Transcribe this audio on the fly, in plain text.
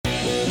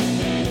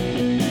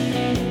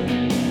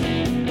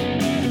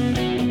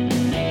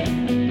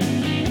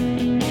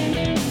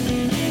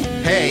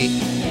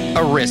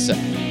Arissa.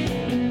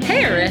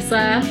 Hey,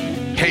 Arissa.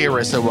 Hey,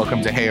 Arissa.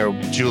 Welcome to Hey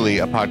Julie,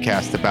 a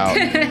podcast about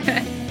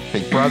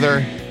Big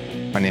Brother.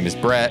 My name is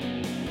Brett.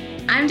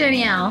 I'm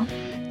Danielle.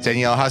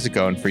 Danielle, how's it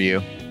going for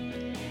you?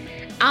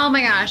 Oh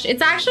my gosh,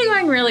 it's actually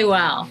going really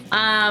well.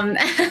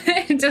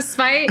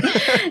 Despite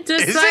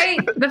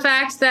the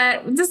fact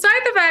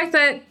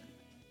that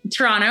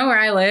Toronto, where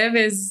I live,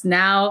 is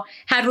now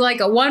had like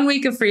a 1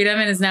 week of freedom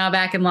and is now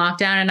back in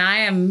lockdown, and I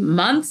am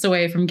months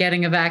away from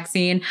getting a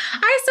vaccine.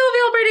 I still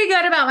feel pretty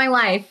good about my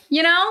life.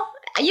 You know,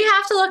 you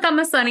have to look on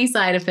the sunny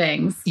side of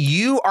things.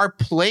 You are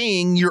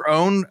playing your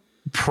own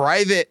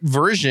private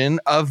version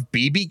of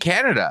BB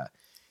Canada.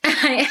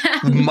 I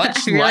am.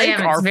 Much I really like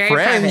am. our friends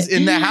private.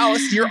 in the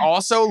house, you're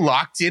also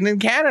locked in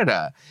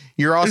Canada.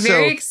 You're also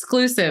very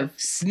exclusive.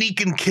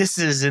 Sneaking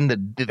kisses in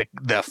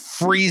the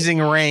freezing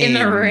rain. In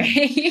the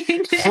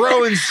rain.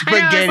 Throwing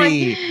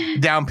spaghetti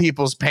down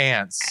people's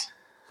pants.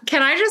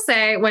 Can I just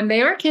say, when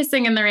they were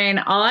kissing in the rain,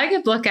 all I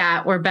could look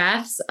at were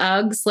Beth's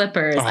Ugg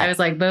slippers. I was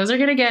like, those are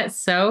going to get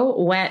so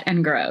wet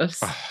and gross.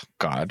 Oh,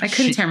 God. I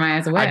couldn't tear my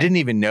eyes away. I didn't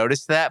even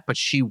notice that, but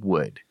she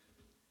would.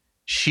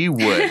 She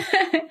would.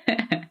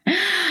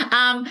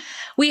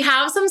 We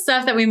have some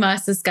stuff that we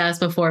must discuss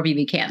before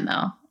BB Can,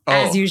 though,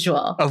 as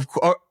usual. Of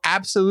course,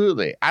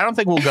 absolutely. I don't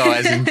think we'll go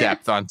as in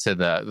depth onto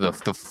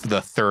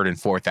the third and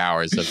fourth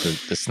hours of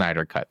the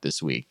Snyder Cut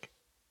this week.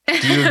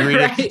 Do you agree?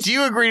 Right. Do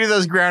you agree to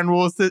those ground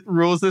rules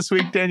this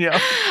week, Danielle?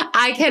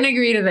 I can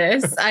agree to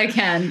this. I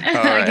can.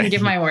 I can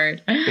give my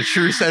word. The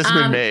truce has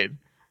been made.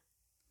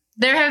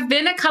 There have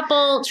been a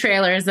couple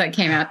trailers that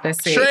came out this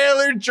week.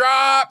 Trailer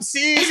drop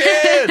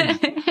season.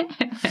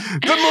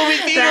 The movie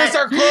theaters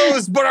are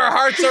closed, but our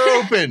hearts are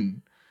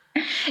open.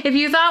 If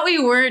you thought we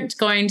weren't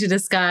going to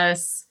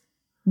discuss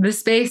the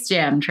Space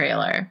Jam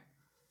trailer,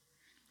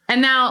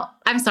 and now,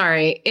 I'm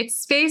sorry, it's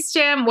Space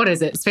Jam. What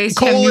is it? Space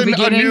Jam New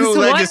Beginnings? A New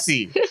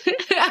Legacy.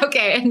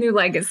 Okay, a new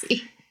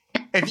legacy.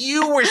 If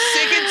you were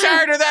sick and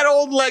tired of that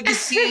old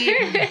legacy,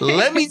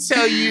 let me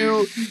tell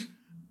you,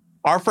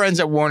 our friends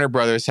at Warner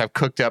Brothers have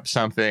cooked up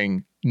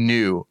something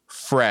new,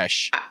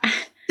 fresh.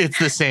 It's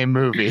the same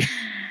movie.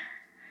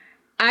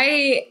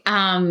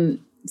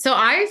 So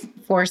I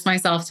forced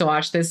myself to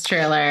watch this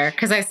trailer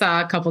because I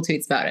saw a couple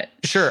tweets about it.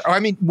 Sure. I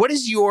mean, what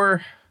is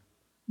your,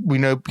 we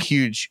know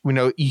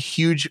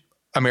huge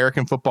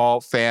American football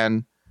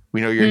fan.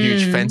 We know you're a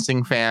huge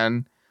fencing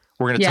fan.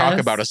 We're going to talk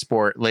about a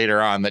sport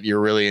later on that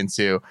you're really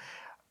into.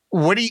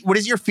 What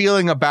is your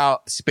feeling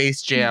about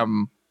Space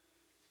Jam :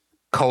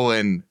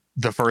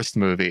 the first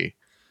movie?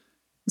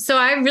 So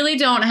I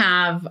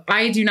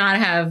do not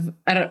have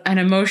an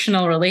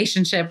emotional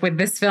relationship with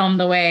this film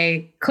the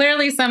way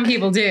clearly some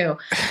people do.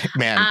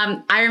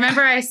 Man. I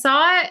remember I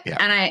saw it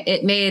and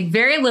it made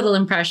very little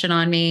impression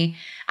on me.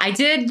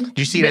 Did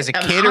you see it as a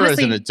kid or as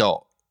an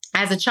adult?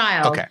 As a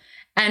child. Okay.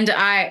 And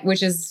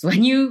which is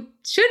when you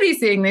should be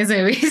seeing these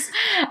movies.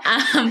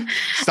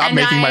 Stop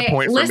making my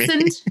point for me.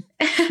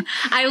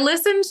 I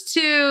listened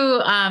to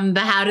the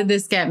How Did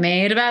This Get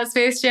Made about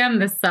Space Jam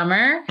this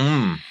summer.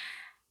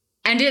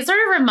 And it sort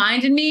of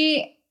reminded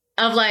me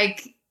of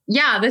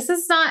this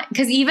is not,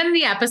 because even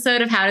the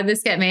episode of How Did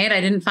This Get Made,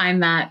 I didn't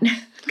find that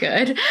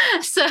good.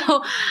 So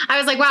I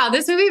was like, wow,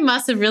 this movie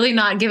must have really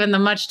not given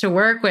them much to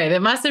work with.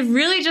 It must have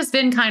really just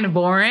been kind of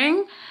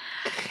boring.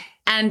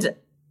 And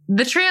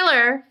the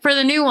trailer for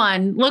the new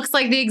one looks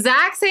like the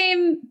exact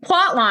same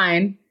plot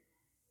line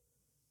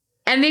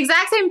and the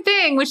exact same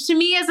thing, which to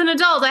me as an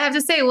adult, I have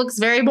to say, looks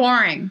very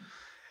boring.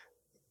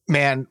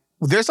 Man,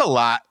 there's a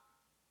lot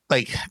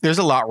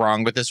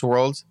wrong with this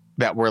world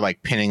that we're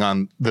pinning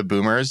on the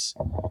boomers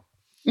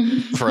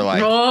for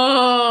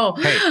don't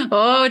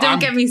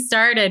get me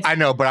started. I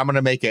know, but I'm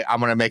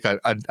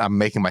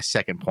making my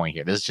second point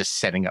here. This is just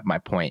setting up my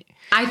point.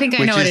 I think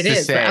I know what it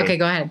is. Okay,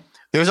 go ahead.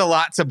 There's a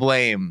lot to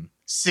blame.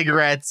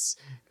 Cigarettes,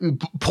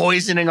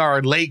 poisoning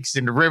our lakes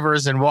and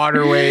rivers and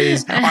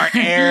waterways, our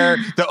air,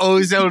 the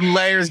ozone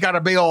layer's got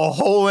a big old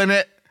hole in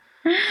it.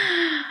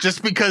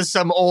 Just because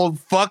some old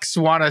fucks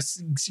want to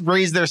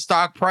raise their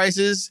stock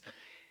prices.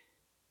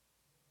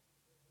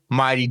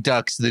 Mighty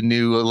Ducks, the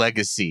new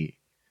legacy.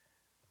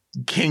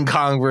 King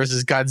Kong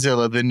versus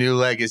Godzilla, the new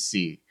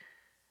legacy.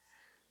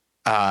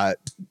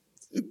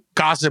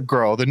 Gossip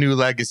Girl, the new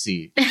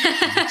legacy.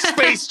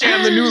 Space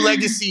Jam, the new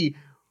legacy.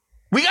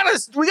 We gotta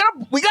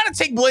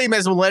take blame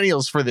as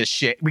millennials for this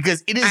shit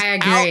because it is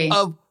out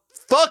of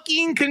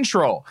fucking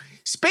control.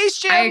 Space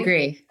Jam. I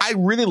agree. I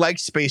really liked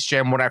Space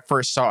Jam when I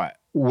first saw it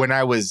when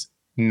I was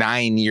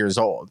 9 years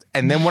old.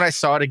 And then when I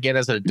saw it again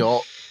as an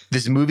adult,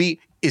 this movie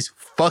is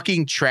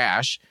fucking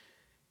trash.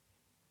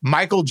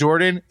 Michael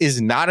Jordan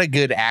is not a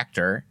good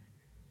actor.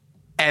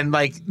 And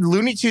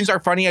Looney Tunes are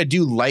funny. I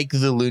do like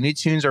the Looney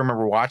Tunes. I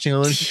remember watching the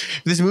Looney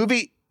Tunes. This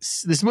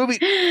movie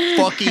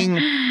fucking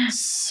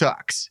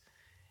sucks.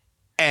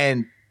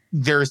 And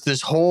there's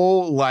this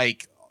whole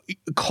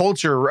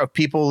culture of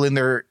people in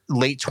their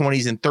late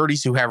 20s and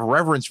 30s who have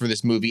reverence for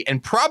this movie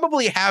and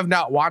probably have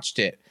not watched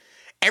it.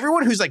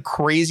 Everyone who's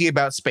crazy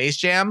about Space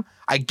Jam,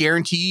 I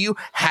guarantee you,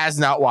 has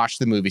not watched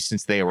the movie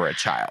since they were a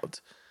child.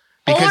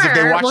 Because if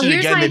they watch well, it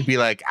here's again, my- they'd be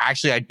like,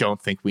 actually, I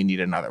don't think we need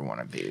another one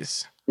of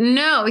these.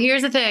 No,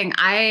 here's the thing.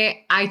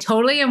 I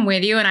totally am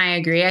with you and I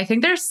agree. I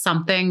think there's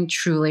something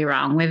truly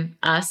wrong with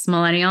us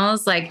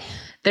millennials. Like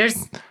there's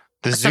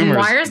some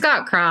wires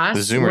got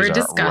crossed. The Zoomers We're are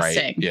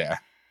disgusting. right. Yeah.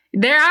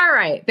 They are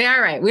right. They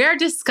are right. We are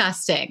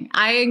disgusting.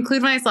 I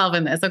include myself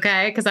in this,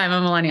 okay? Because I'm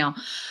a millennial.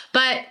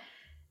 But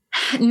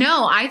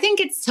no, I think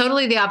it's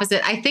totally the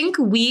opposite. I think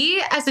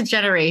we as a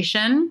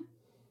generation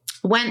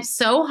went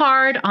so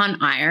hard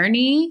on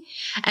irony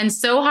and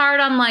so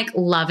hard on like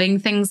loving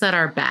things that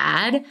are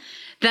bad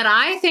that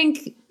I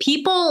think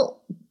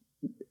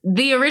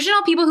the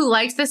original people who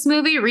liked this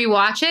movie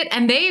rewatch it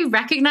and they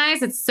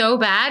recognize it's so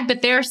bad,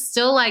 but they're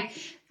still like,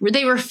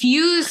 they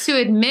refuse to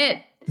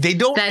admit they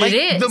don't that like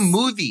it is. the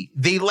movie.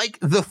 They like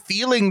the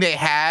feeling they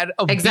had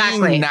of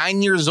Exactly. being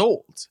 9 years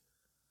old.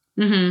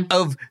 Mm-hmm.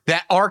 Of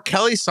that R.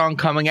 Kelly song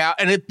coming out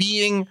and it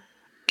being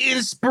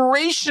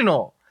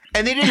inspirational.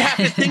 And they didn't have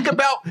to think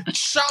about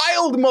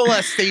child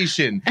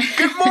molestation.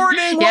 Good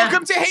morning. Yeah.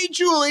 Welcome to Hey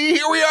Julie.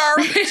 Here we are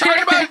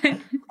talking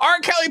about R.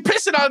 Kelly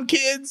pissing on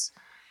kids.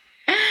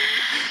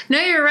 No,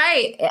 you're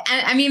right.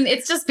 I mean,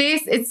 it's just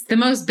it's the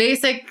most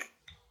basic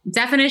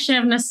definition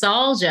of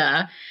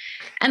nostalgia.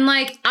 And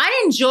like,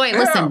 I enjoy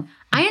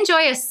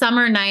a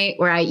summer night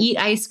where I eat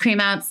ice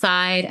cream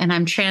outside and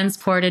I'm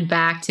transported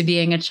back to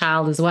being a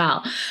child as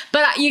well.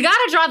 But you got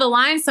to draw the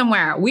line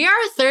somewhere. We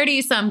are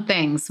 30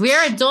 somethings. We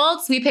are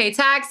adults. We pay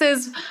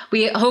taxes.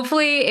 We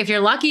hopefully, if you're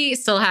lucky,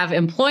 still have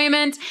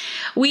employment.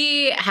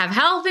 We have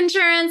health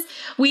insurance.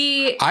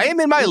 I am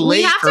in my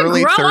late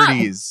early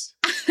 30s.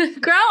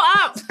 Grow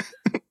up.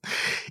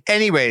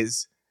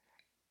 Anyways,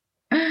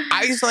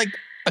 I was like,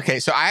 okay,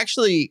 so I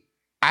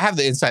have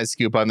the inside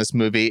scoop on this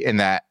movie in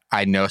that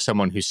I know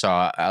someone who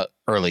saw an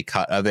early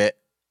cut of it.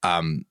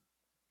 And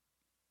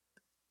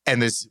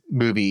this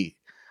movie,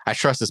 I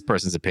trust this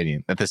person's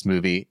opinion that this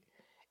movie,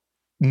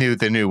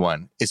 the new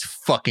one, is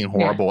fucking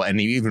horrible and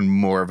even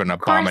more of an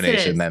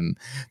abomination than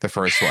the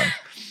first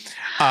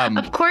one.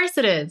 Of course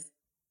it is.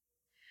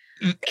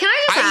 Can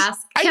I just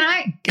ask?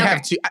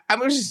 I'm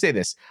going to just say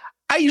this.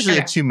 I usually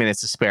have 2 minutes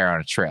to spare on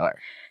a trailer.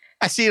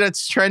 I see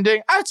that's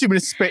trending. I have 2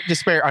 minutes to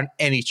spare on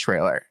any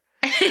trailer.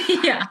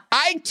 Yeah.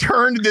 I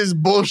turned this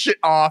bullshit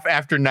off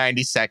after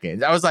 90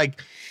 seconds. I was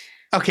like,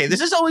 okay, this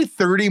is only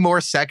 30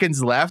 more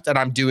seconds left and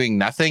I'm doing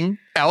nothing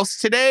else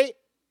today.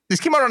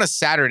 This came out on a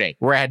Saturday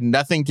where I had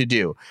nothing to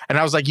do. And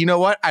I was like, you know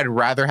what? I'd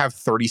rather have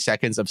 30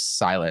 seconds of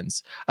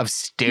silence, of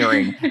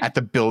staring at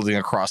the building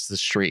across the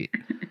street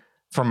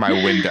from my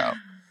window.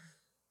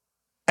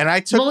 And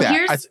I took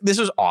that. This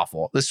was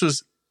awful. This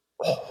was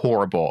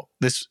horrible.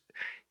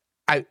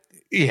 I'm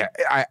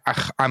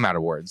out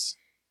of words.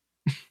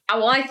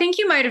 Well, I think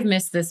you might have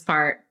missed this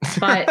part,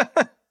 but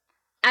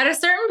at a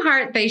certain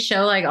part, they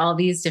show like all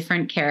these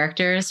different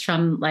characters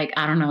from like,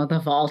 I don't know, the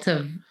vault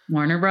of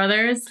Warner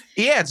Brothers.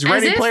 Yeah, it's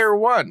Ready Player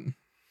One.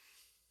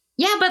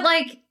 Yeah, but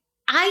like,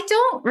 I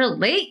don't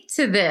relate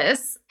to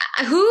this.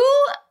 I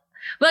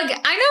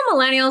know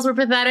millennials were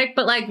pathetic,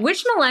 but like,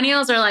 which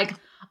millennials are like,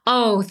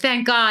 oh,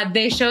 thank God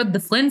they showed the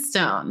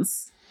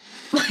Flintstones?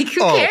 Like, who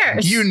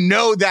cares? You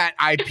know that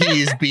IP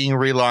is being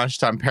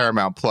relaunched on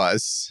Paramount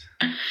Plus.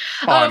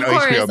 On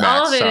HBO Max,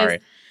 all of it sorry.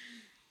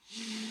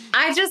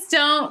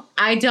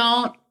 I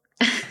don't,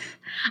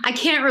 I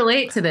can't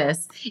relate to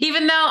this.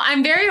 Even though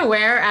I'm very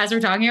aware as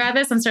we're talking about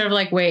this, I'm sort of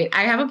like, wait,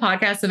 I have a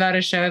podcast about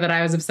a show that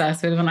I was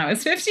obsessed with when I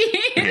was 15.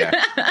 Yeah,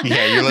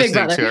 you're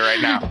listening to it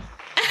right now.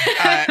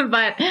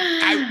 But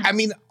I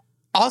mean,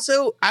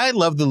 also, I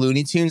love the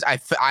Looney Tunes. I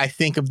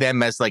think of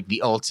them as like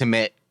the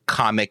ultimate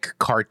comic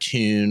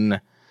cartoon,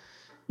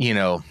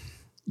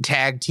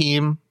 tag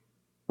team,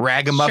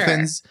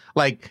 ragamuffins. Sure.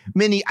 Like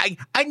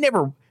I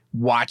never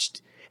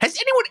watched. Has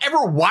anyone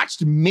ever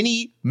watched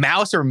Minnie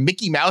Mouse or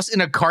Mickey Mouse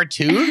in a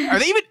cartoon? Are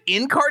they even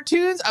in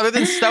cartoons other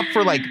than stuff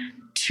for like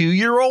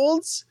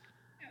 2-year-olds?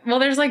 Well,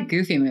 there's like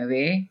Goofy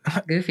movie.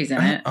 Goofy's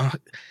in it.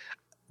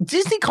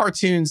 Disney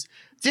cartoons,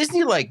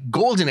 Disney like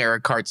golden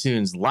era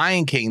cartoons,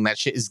 Lion King, that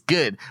shit is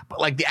good. But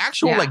like the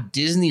actual like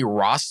Disney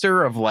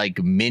roster of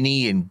like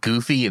Minnie and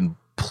Goofy and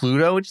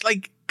Pluto, it's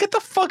like, get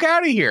the fuck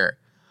out of here.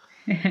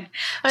 Daffy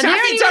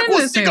Duck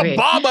will stick a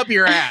bomb up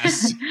your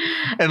ass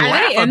and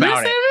laugh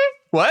about it.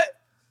 What?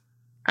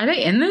 Are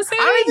they in this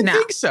movie? I don't even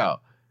think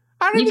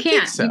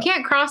so. You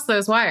can't cross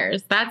those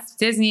wires. That's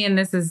Disney and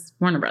this is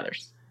Warner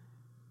Brothers.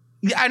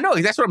 Yeah, I know.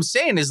 That's what I'm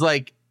saying is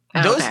like,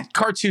 those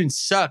cartoons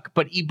suck.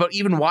 But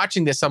even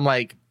watching this, I'm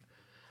like,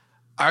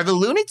 are the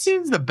Looney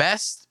Tunes the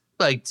best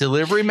like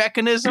delivery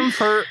mechanism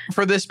for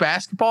this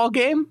basketball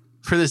game?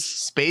 For this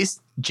Space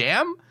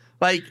Jam?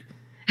 Like,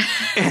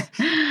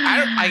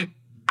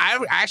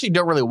 I actually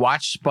don't really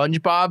watch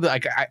SpongeBob.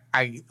 Like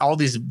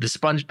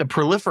the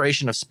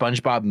proliferation of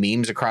SpongeBob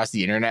memes across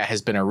the internet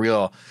has been a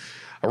real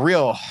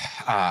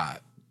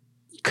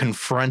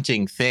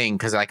confronting thing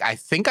because like I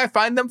think I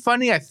find them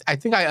funny. I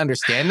think I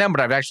understand them,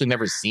 but I've actually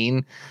never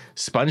seen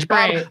SpongeBob.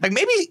 Right. Like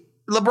maybe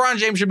LeBron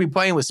James should be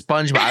playing with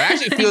SpongeBob. It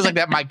actually feels like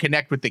that might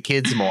connect with the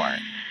kids more.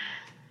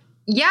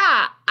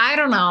 yeah, I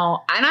don't know.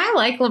 And I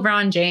like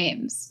LeBron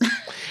James. No,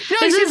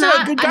 This he's is a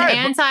not good an guy.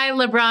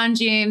 anti-LeBron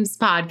James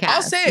podcast.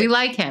 I'll say it. We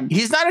like him.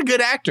 He's not a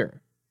good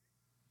actor.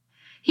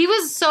 He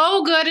was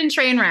so good in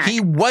Trainwreck. He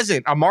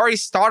wasn't. Amari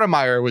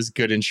Stoudemire was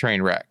good in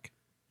Trainwreck.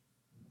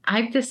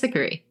 I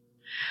disagree.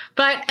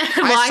 But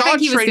I saw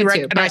think he was good Trainwreck,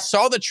 too. and I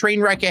saw the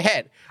Trainwreck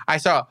ahead. I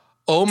saw,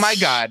 oh my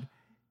God,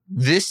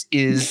 this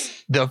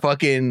is the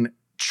fucking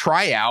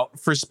tryout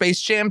for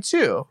Space Jam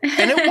 2.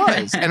 And it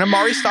was. And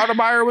Amari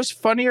Stoudemire was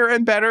funnier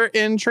and better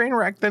in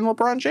Trainwreck than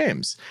LeBron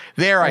James.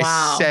 There, Wow.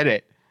 I said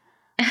it.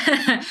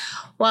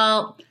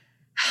 Well,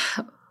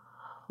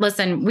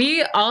 listen,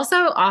 we also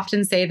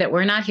often say that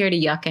we're not here to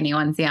yuck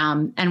anyone's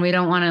yum, and we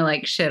don't want to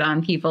like shit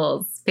on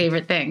people's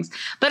favorite things.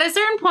 But at a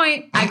certain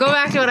point, I go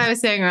back to what I was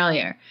saying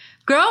earlier.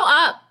 Grow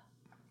up.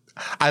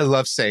 I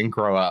love saying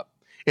grow up.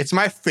 It's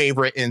my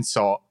favorite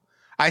insult.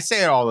 I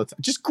say it all the time.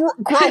 Just grow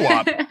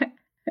up.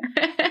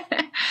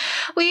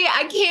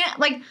 I can't,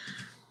 like,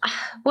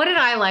 what did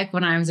I like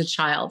when I was a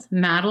child?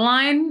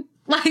 Madeline?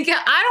 Like,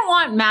 I don't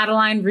want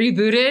Madeline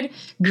rebooted,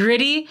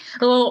 gritty,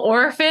 a little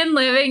orphan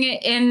living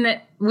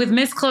with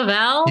Miss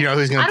Clavel. You know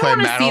who's going to play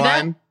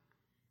Madeline?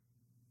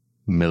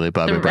 Millie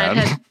Bobby The Brown.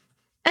 redhead.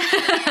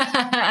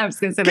 I was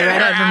going to say the Get her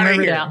redhead from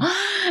Riverdale.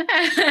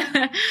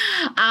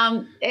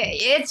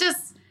 It's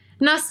just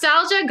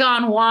nostalgia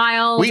gone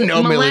wild. We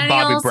know Millie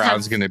Bobby Millennials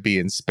Brown's going to be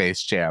in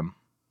Space Jam.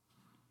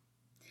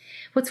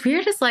 What's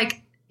weird is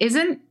like,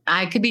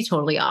 I could be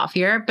totally off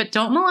here, but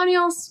don't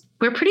millennials,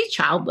 we're pretty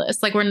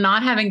childless. Like, we're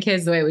not having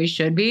kids the way we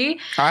should be.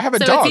 I have a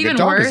So dog. it's even A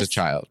dog worse. is a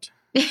child.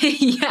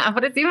 Yeah,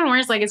 but it's even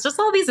worse. Like, it's just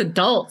all these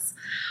adults,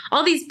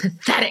 all these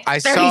pathetic I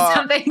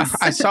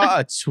 30-somethings.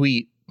 saw a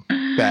tweet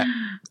that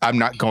I'm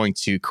not going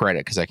to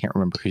credit because I can't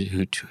remember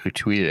who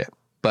tweeted it,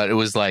 but it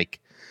was like,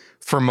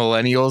 for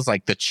millennials,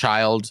 like the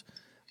child,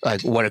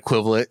 like what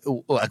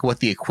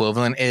the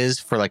equivalent is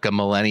for like a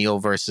millennial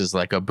versus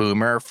like a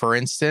boomer, for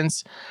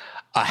instance.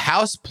 A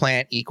house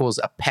plant equals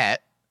a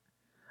pet,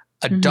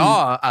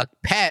 a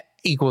pet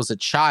equals a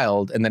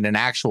child, and then an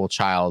actual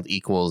child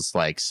equals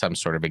like some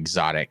sort of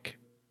exotic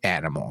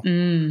animal,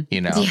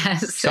 you know?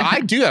 Yes. So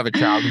I do have a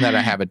child and then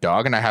I have a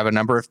dog and I have a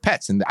number of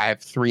pets and I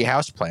have 3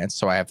 house plants.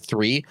 So I have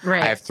 3,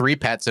 Right. I have 3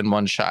 pets and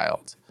 1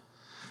 child.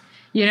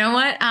 You know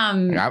what?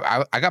 And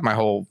I got a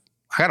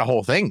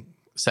whole thing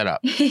set up.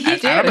 You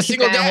do. I'm a You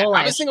single got a dad. whole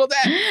I'm a life. single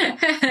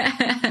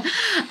dad.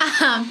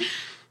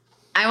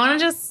 I want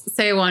to just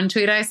say one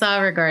tweet I saw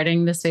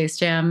regarding the Space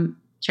Jam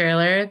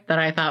trailer that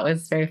I thought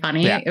was very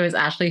funny. Yeah. It was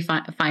Ashley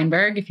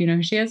Feinberg, if you know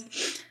who she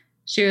is.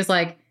 She was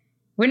like,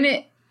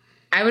 I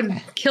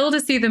would kill to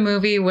see the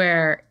movie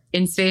where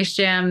in Space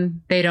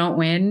Jam they don't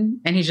win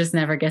and he just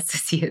never gets to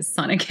see his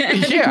son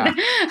again. Yeah.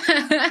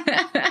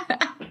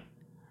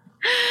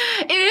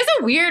 It is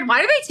a weird,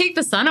 why did they take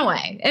the son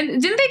away?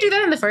 And didn't they do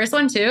that in the first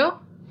one too?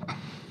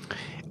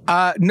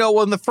 No,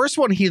 well, in the first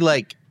one, he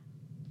Child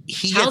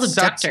gets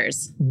sucked.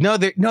 abductors. No,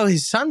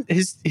 his son,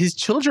 his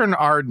children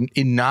are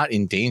not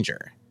in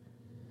danger.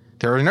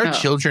 There are no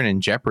children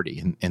in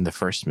jeopardy in the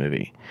first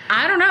movie.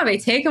 I don't know. They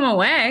take him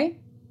away.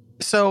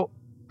 So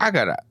I'm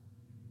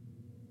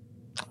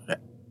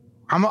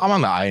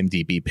on the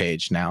IMDb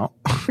page now.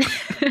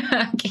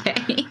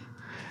 Okay.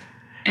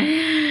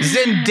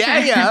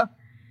 Zendaya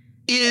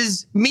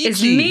is Michi.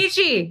 It's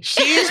Michi.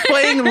 She is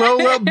playing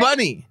Lola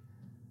Bunny.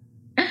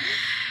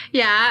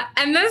 Yeah,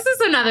 and this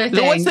is another thing.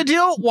 So what's the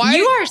deal? Why?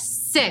 You are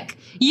sick.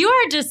 You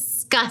are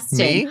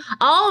disgusting. Me?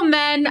 All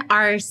men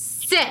are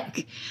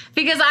sick.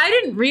 Because I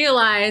didn't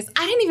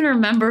even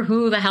remember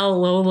who the hell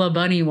Lola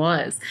Bunny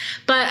was.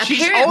 But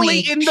She's apparently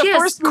only in the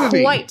first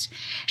movie.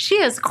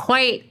 She has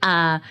quite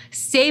a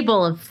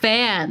stable of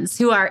fans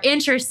who are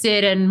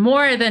interested in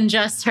more than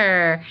just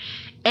her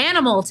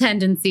animal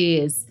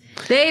tendencies.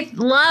 They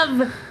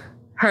love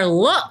her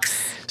looks.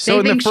 So They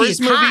in the think first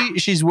she's movie, hot.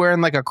 she's wearing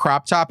like a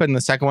crop top, and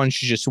the second one,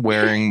 she's just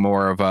wearing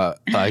more of a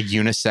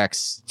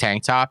unisex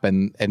tank top,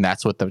 and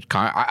that's what the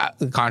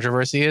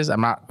controversy is.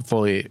 I'm not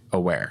fully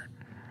aware.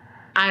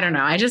 I don't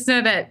know. I just know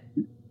that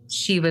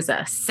she was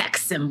a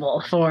sex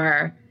symbol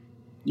for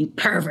you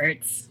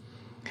perverts.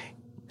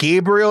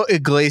 Gabriel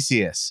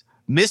Iglesias,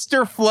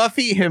 Mr.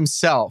 Fluffy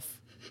himself,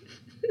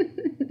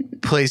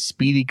 plays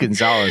Speedy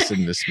Gonzalez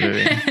in this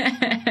movie.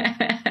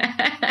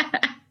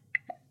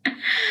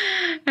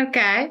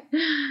 Okay.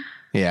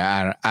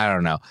 Yeah, I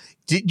don't know.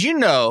 Did you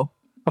know?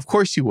 Of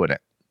course you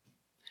wouldn't.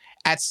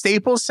 At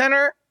Staples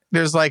Center,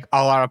 there's like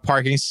a lot of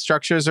parking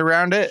structures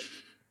around it.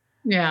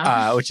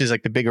 Yeah. Which is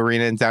like the big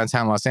arena in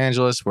downtown Los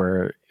Angeles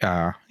where,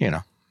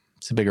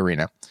 it's a big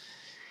arena.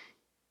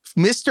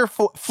 Mr.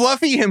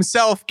 Fluffy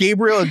himself,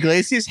 Gabriel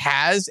Iglesias,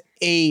 has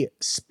a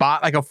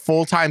spot, like a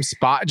full-time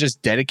spot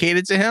just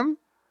dedicated to him.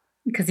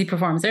 Because he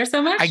performs there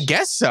so much? I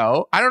guess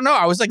so. I don't know.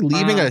 I was like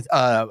leaving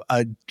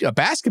a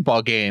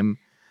basketball game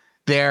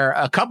there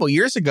a couple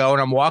years ago,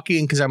 and I'm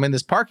walking because I'm in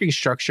this parking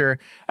structure,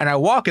 and I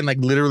walk in like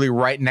literally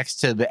right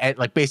next to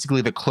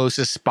basically the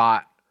closest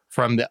spot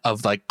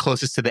like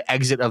closest to the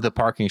exit of the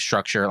parking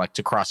structure, like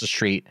to cross the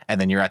street, and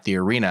then you're at the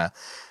arena.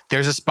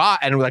 There's a spot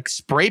and like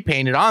spray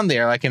painted on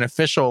there, like an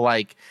official,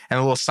 like, and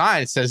a little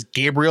sign. It says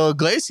Gabriel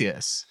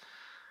Iglesias.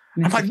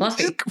 I'm like,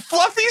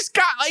 Fluffy's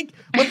got, like,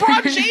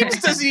 LeBron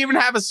James doesn't even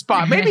have a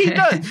spot. Maybe he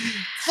does.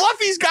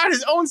 Fluffy's got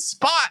his own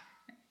spot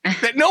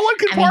that no one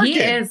can park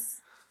in.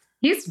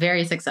 He's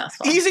very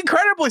successful. He's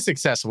incredibly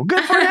successful.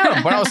 Good for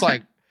him. But I was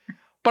like,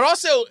 but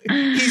also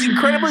he's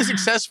incredibly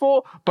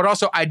successful, but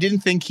also I didn't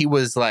think he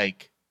was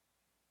like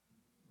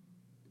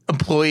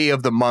employee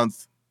of the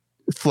month.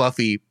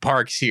 Fluffy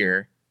parks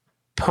here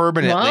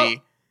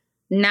permanently.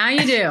 Well, now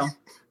you do.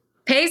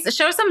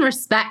 Show some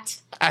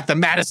respect. At the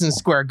Madison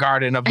Square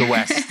Garden of the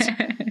West.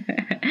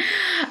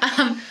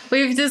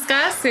 We've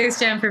discussed Space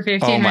Jam for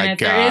 15 minutes.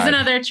 God. There is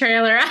another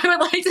trailer I would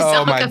like to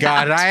talk about. Oh my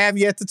God. And I have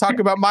yet to talk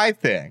about my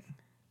thing.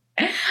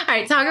 All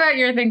right, talk about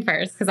your thing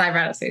first, because I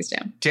brought up Space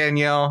Jam.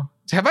 Danielle,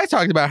 have I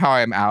talked about how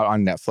I'm out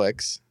on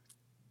Netflix?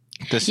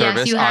 The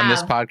service on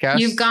this podcast?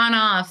 You've gone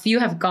off. You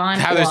have gone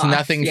How off. There's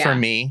nothing for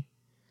me.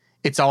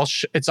 It's all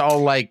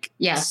like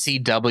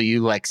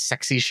CW, like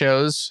sexy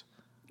shows.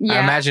 Yeah. I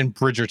imagine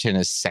Bridgerton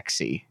is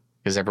sexy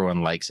because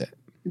everyone likes it.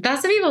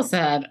 That's what people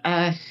said.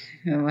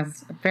 It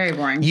was very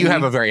boring. You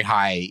have a very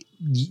high...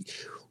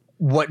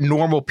 What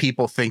normal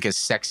people think is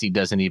sexy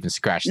doesn't even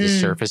scratch the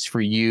surface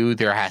for you.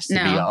 There has to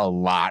be a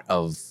lot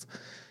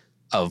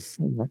of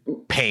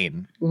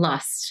pain.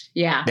 Lust.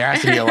 Yeah. There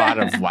has to be a lot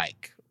of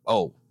like,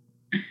 oh,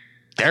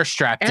 they're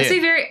strapped in. It has to be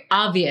very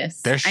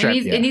obvious. They're strapped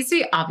in. It needs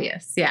to be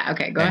obvious. Yeah.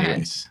 Okay. Go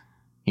ahead.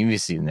 You need to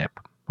see the nip.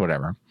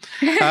 Whatever.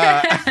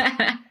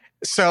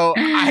 So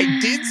I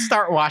did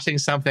start watching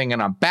something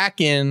and I'm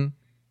back in.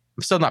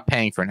 I'm still not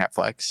paying for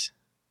Netflix.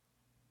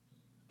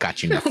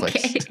 Got you,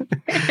 Netflix.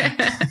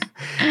 Okay.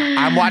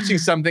 I'm watching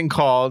something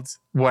called,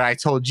 what I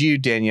told you,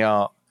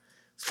 Danielle,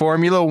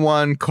 Formula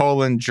One :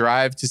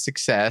 Drive to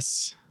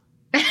Success.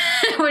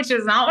 Which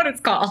is not what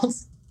it's called.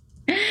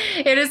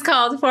 It is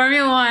called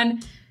Formula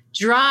One: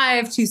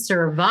 Drive to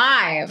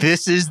Survive.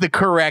 This is the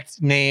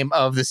correct name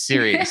of the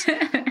series.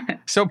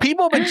 So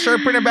people have been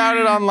chirping about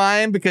it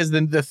online because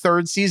the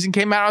third season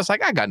came out. I was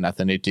like, I got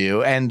nothing to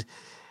do. And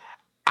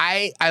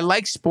I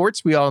like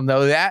sports. We all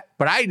know that.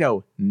 But I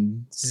know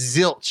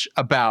zilch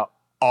about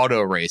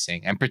auto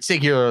racing, and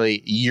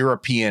particularly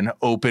European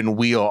open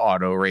wheel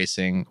auto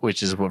racing,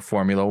 which is what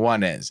Formula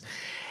One is.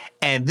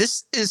 And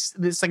this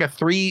like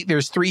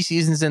there's 3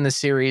 seasons in the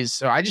series.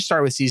 So I just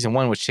started with season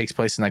 1, which takes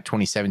place in like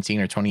 2017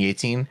 or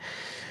 2018.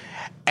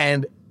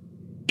 And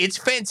it's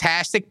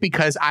fantastic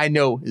because I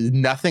know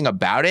nothing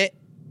about it.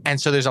 And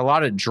so there's a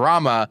lot of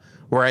drama.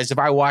 Whereas if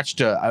I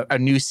watched a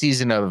new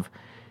season of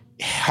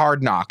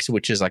Hard Knocks,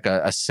 which is like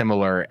a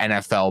similar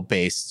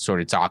NFL-based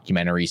sort of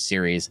documentary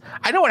series,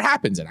 I know what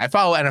happens in it. I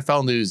follow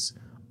NFL news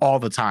all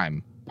the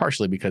time,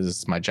 partially because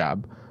it's my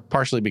job,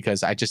 partially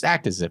because I just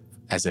act as if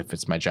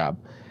it's my job.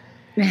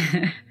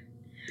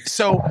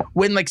 So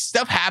when like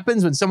stuff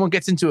happens, when someone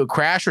gets into a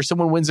crash or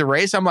someone wins a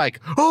race, I'm like,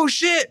 oh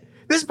shit,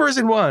 this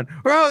person won.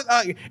 Or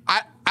I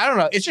don't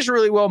know. It's just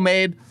really well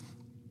made.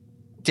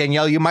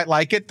 Danielle, you might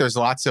like it. There's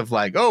lots of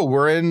like, oh,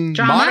 we're in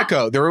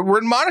Monaco. We're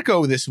in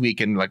Monaco this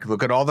week, and like,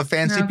 look at all the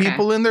fancy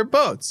people in their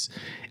boats.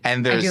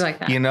 And there's, like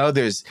that. You know,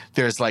 there's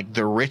like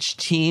the rich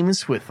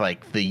teams with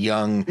like the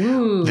young,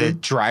 the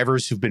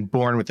drivers who've been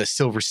born with a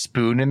silver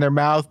spoon in their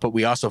mouth. But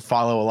we also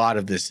follow a lot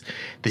of this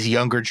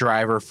younger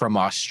driver from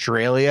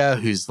Australia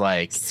who's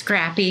like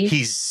scrappy.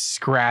 He's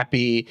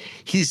scrappy.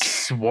 He's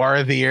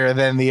swarthier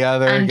than the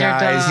other Underdog,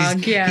 guys.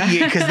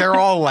 Because they're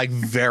all like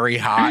very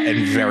hot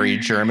and very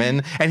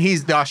German. And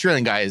the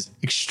Australian guy is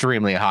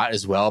extremely hot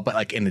as well, but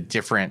like in a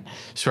different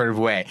sort of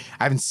way.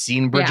 I haven't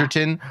seen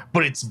Bridgerton,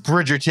 but it's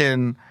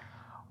Bridgerton.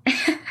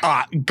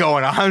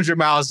 Going 100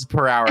 miles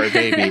per hour,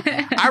 baby.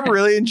 I'm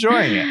really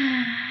enjoying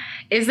it.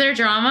 Is there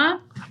drama?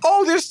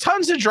 Oh, there's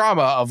tons of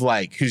drama of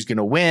like who's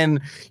gonna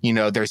win. You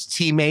know, there's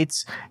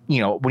teammates.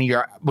 You know, when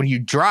you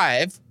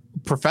drive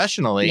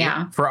professionally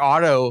for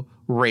auto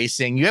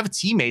racing, you have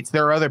teammates.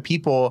 There are other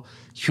people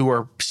who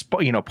are,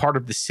 you know, part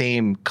of the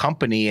same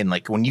company, and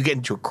like when you get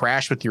into a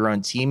crash with your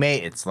own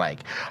teammate, it's like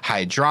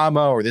high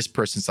drama. Or this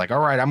person's like, all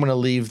right, I'm gonna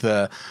leave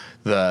the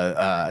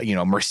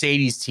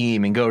Mercedes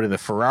team and go to the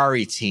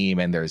Ferrari team,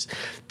 and there's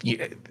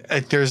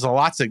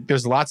lots of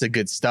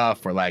good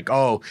stuff where like,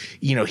 oh,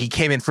 you know, he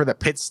came in for the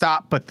pit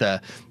stop, but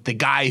the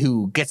guy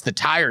who gets the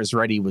tires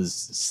ready was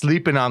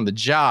sleeping on the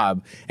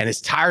job and his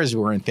tires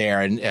weren't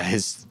there, and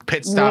his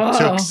pit stop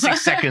took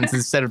 6 seconds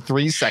instead of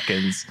 3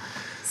 seconds.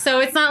 So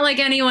it's not like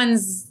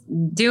anyone's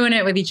doing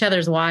it with each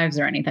other's wives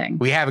or anything.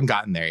 We haven't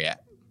gotten there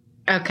yet.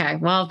 Okay,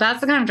 well,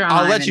 that's the kind of drama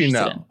I'll let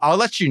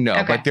you know.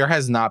 Okay. But there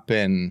hasn't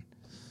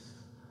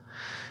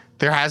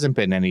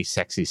been any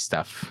sexy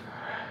stuff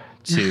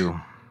to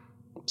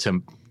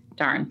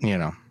darn, you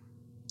know,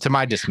 to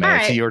my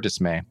dismay, to your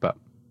dismay. But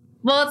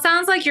well, it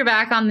sounds like you're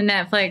back on the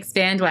Netflix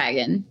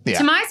bandwagon. Yeah.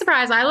 To my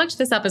surprise, I looked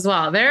this up as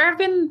well. There have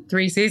been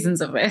 3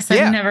 seasons of this.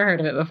 I've never heard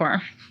of it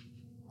before.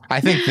 I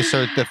think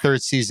the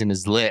third season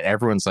is lit.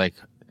 Everyone's like,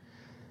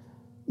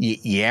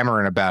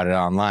 yammering about it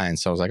online.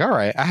 So I was like, all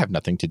right, I have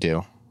nothing to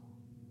do.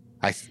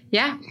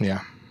 Yeah.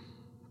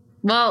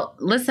 Well,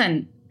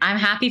 listen, I'm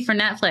happy for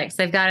Netflix.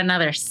 They've got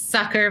another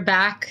sucker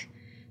back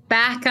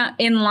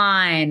in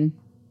line.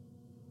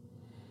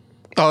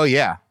 Oh,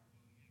 yeah.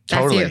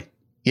 Totally. That's you.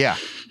 Yeah.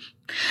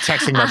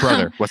 Texting my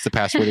brother. What's the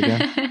password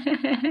again?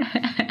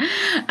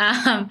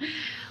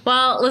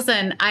 Well,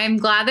 listen, I'm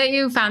glad that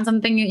you found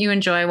something that you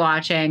enjoy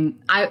watching.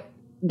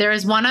 There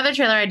is one other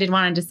trailer I did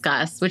want to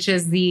discuss, which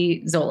is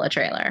the Zola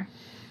trailer.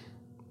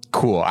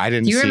 Cool. I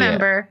didn't see it. Do you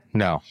remember?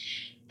 No.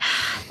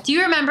 Do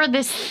you remember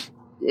this?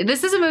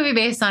 This is a movie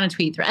based on a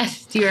tweet thread.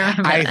 Do you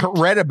remember? I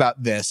read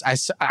about this. I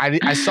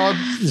saw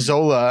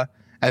Zola,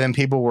 and then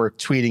people were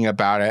tweeting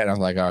about it, and I was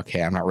like,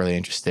 okay, I'm not really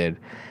interested.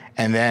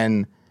 And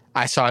then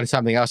I saw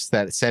something else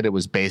that said it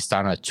was based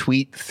on a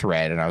tweet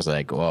thread, and I was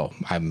like, whoa,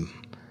 I'm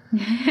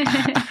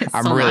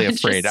really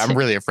afraid. I'm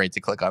really afraid to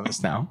click on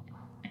this now.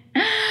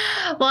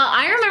 Well,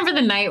 I remember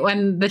the night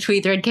when the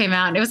tweet thread came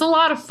out, and it was a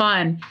lot of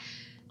fun.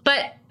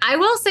 But I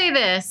will say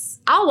this.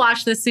 I'll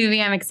watch this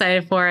movie. I'm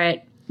excited for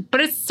it.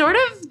 But it's sort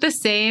of the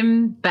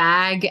same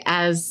bag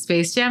as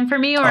Space Jam for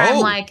me, where I'm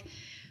like,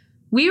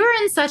 we were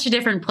in such a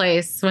different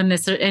place when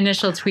this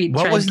initial tweet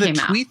thread came out. What was the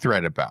tweet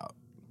thread about?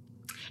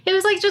 It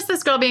was like just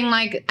this girl being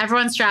like,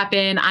 everyone strap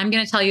in. I'm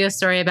going to tell you a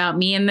story about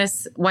me and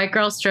this white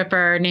girl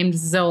stripper named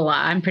Zola,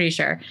 I'm pretty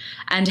sure.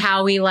 And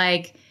how we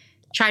like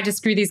tried to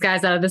screw these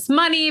guys out of this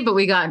money, but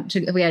we went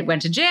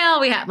to jail.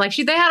 We had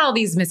they had all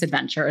these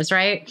misadventures,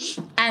 right?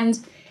 And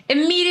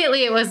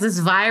immediately it was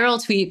this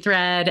viral tweet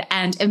thread,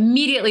 and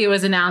immediately it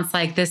was announced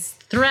like this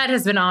thread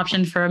has been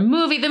optioned for a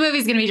movie. The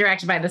movie's going to be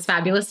directed by this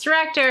fabulous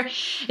director.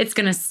 It's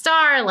going to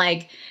star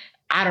like,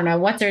 I don't know,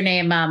 what's her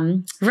name?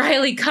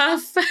 Riley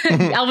Cuff,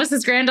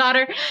 Elvis's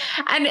granddaughter.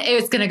 And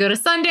it was going to go to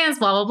Sundance,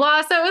 blah, blah,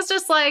 blah. So it was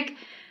just like,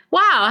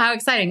 wow, how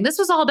exciting. This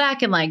was all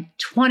back in like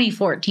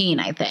 2014,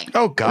 I think.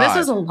 Oh, God. This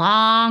was a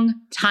long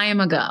time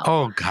ago.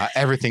 Oh, God.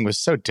 Everything was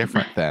so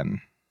different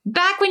then.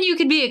 Back when you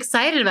could be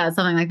excited about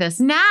something like this.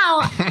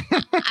 Now,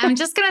 I'm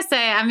just going to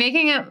say, I'm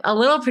making a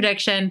little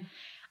prediction.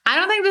 I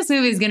don't think this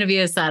movie is going to be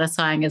as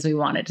satisfying as we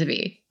want it to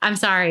be. I'm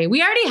sorry.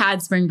 We already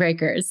had Spring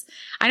Breakers.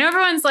 I know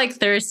everyone's like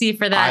thirsty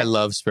for that. I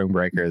love Spring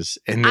Breakers.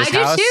 In this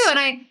house, I do too. And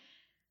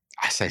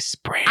I say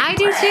spring I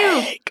break do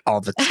too.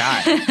 all the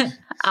time.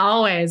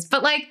 Always.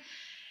 But like,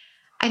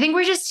 I think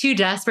we're just too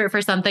desperate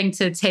for something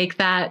to take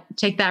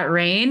that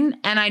reign.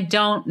 And I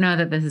don't know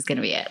that this is going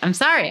to be it. I'm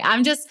sorry.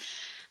 I'm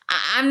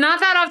not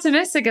that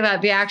optimistic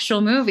about the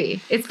actual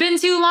movie. It's been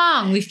too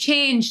long. We've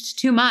changed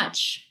too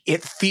much.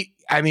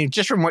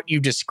 Just from what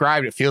you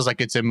described, it feels like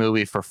it's a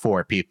movie for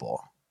 4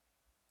 people.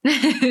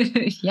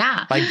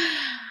 Yeah. Like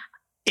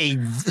a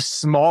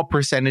small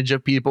percentage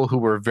of people who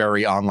were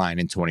very online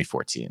in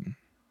 2014.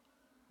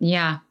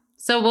 Yeah.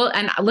 So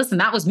and listen,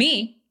 that was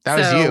me. That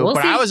was you.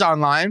 But I was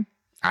online.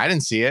 I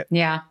didn't see it.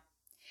 Yeah.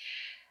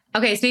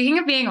 Okay. Speaking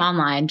of being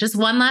online, just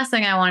one last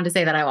thing I wanted to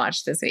say that I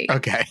watched this week.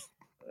 Okay.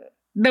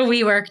 The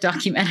WeWork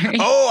documentary.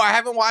 Oh, I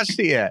haven't watched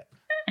it yet.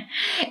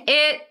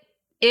 It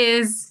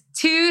is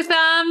 2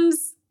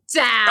 thumbs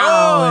down.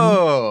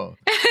 Oh.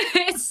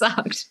 It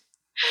sucked.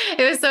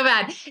 It was so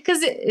bad.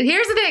 Because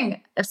here's the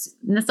thing.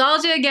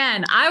 Nostalgia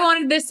again. I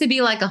wanted this to be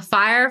like a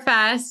Fyre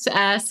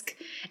Fest-esque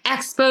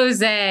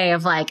expose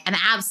of like an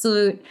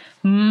absolute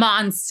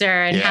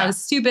monster and how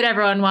stupid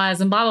everyone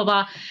was and blah, blah,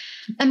 blah.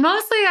 And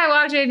mostly I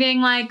walked away being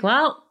like,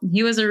 well,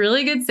 he was a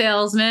really good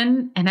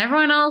salesman and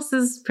everyone else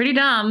is pretty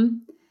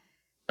dumb.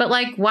 But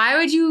like, why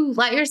would you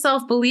let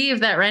yourself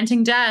believe that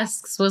renting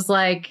desks was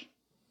like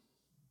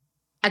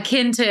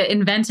akin to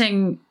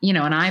inventing, an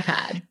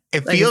iPad?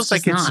 It feels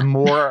like it's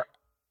more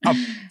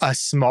a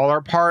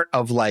smaller part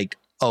of like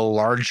a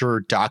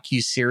larger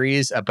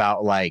docuseries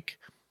about like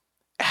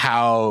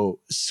how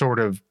sort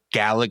of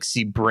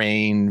galaxy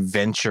brain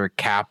venture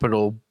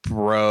capital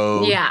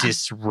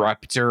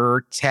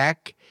disruptor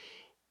tech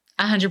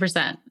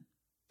 100%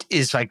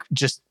 is like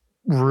just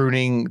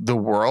ruining the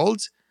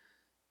world.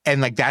 And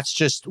like, that's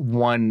just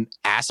one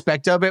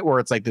aspect of it where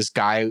it's like this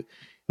guy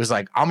was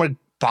like, I'm going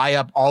to buy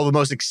up all the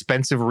most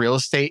expensive real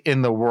estate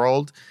in the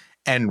world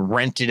and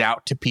rent it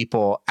out to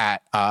people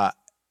at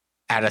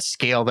a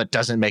scale that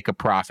doesn't make a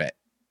profit.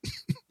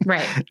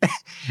 Right.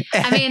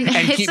 and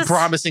keep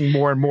promising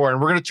more and more.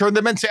 And we're going to turn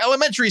them into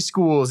elementary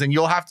schools and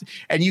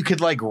and you could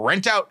like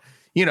rent out,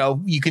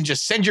 you can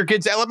just send your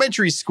kids to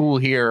elementary school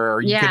here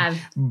or you can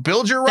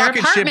build your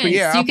rocket ship.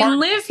 Yeah. You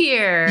can live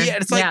here. Yeah.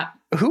 It's like,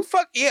 who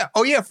fuck? Yeah.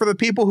 Oh yeah. For the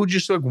people who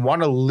just like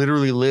want to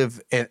literally live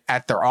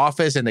at their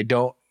office and they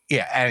don't.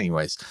 Yeah.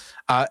 Anyways,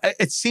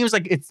 it seems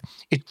like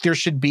there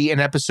should be an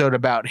episode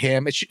about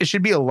him. It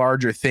should be a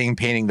larger thing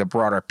painting the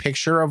broader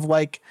picture of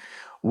like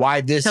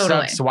why this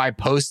sucks, why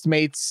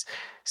Postmates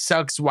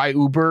sucks, why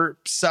Uber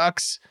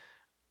sucks.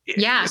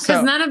 Yeah.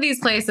 Because none of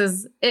these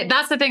places,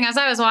 that's the thing. As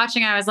I was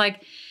watching, I was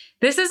like,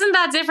 this isn't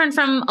that different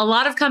from a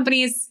lot of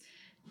companies.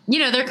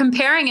 They're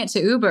comparing it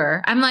to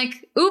Uber. I'm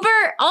like,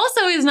 Uber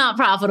also is not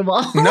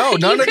profitable. No,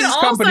 none of these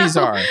companies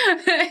are.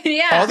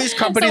 Yeah. All these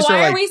companies so why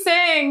are like, we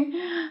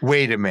saying?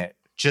 Wait a minute.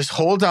 just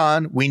hold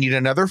on. We need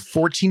another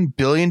 $14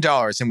 billion.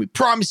 And we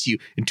promise you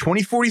in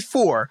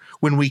 2044,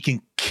 when we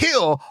can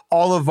kill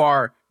all of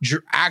our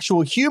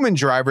actual human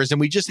drivers and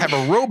we just have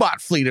a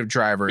robot fleet of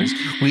drivers,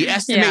 we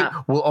estimate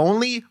we'll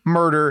only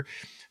murder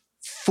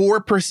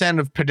 4%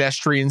 of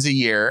pedestrians a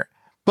year,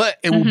 but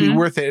it will be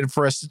worth it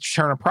for us to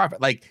turn a profit.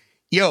 Like,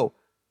 yo,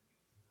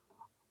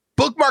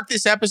 bookmark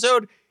this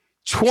episode.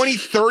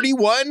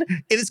 2031,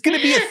 and it's going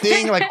to be a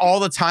thing like all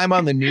the time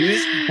on the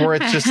news where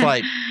it's just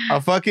like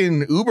a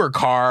fucking Uber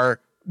car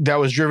that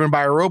was driven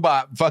by a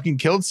robot fucking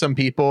killed some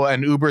people,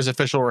 and Uber's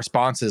official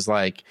response is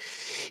like,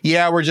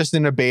 yeah, we're just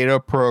in a beta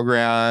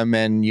program,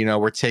 and you know,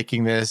 we're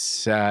taking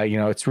this, you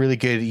know, it's really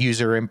good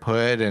user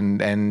input,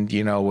 and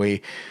you know,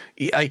 we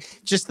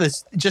just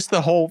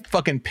the whole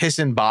fucking piss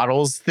in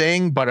bottles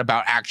thing, but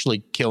about actually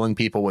killing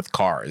people with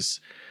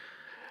cars.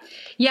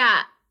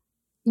 Yeah.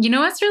 You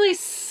know what's really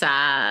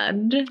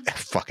sad?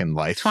 Fucking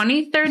life.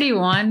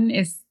 2031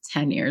 is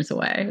 10 years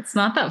away. It's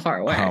not that far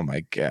away. Oh my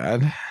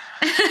God.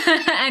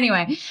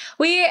 Anyway,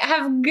 we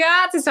have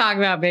got to talk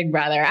about Big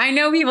Brother. I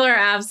know people are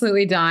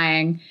absolutely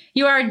dying.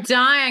 You are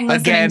dying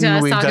listening to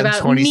us talk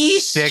about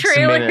 26 niche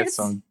trailers. Minutes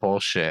on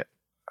bullshit.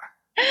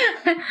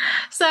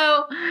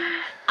 So,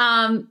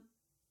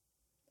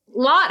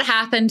 lot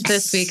happened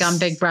this week on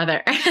Big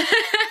Brother.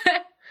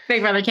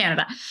 Big Brother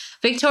Canada.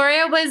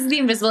 Victoria was the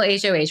invisible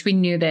HOH. We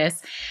knew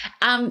this.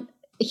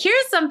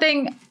 Here's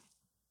something.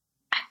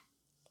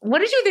 What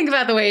did you think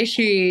about the way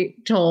she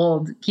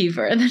told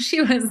Kiefer that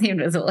she was the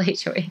invisible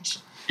HOH?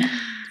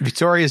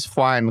 Victoria's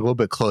flying a little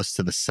bit close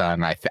to the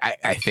sun, I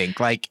think.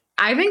 Like,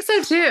 I think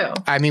so too.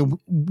 I mean,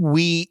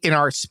 we, in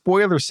our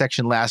spoiler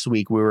section last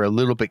week, we were a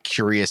little bit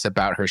curious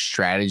about her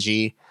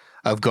strategy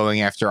of going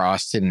after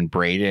Austin and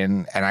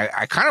Brayden. And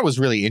I kind of was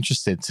really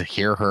interested to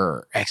hear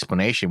her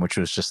explanation, which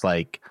was just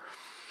like,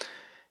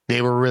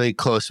 they were really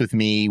close with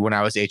me when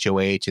I was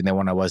HOH. And then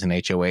when I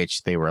wasn't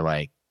HOH, they were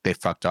like, they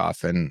fucked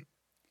off. And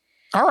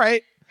all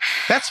right,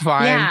 that's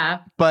fine. Yeah.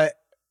 But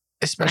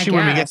especially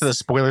when we get to the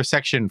spoiler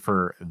section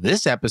for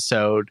this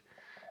episode,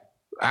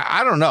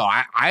 I don't know.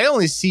 I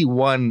only see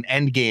one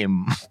end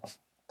game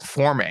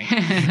forming,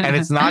 and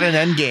it's not an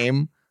end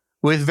game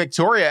with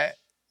Victoria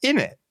in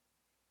it.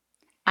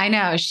 I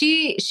know.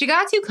 She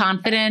got too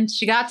confident.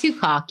 She got too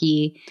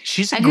cocky.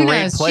 She's a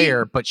great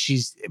player, but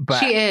she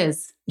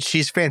is.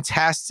 She's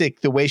fantastic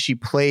the way she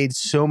played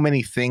so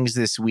many things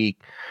this week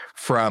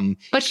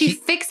But she's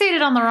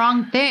fixated on the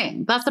wrong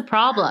thing. That's the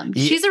problem.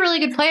 Yeah. She's a really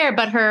good player,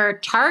 but her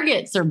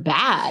targets are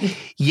bad.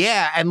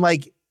 Yeah. And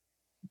like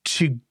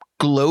to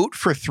gloat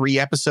for 3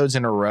 episodes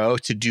in a row,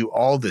 to do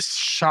all this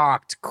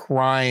shocked,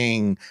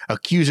 crying,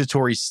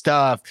 accusatory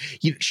stuff.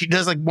 She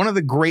does like one of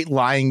the great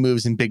lying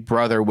moves in Big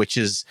Brother, which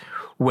is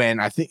when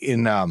I think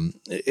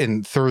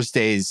in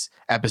Thursday's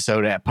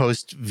episode at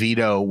post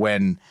veto,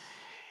 when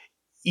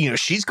you know,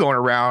 she's going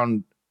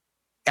around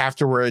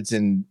afterwards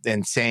and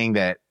saying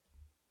that,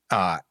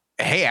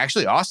 hey,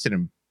 actually, Austin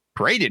and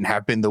Brayden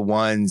have been the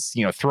ones,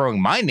 you know,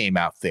 throwing my name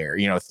out there.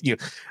 You know,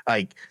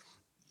 like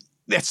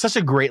that's such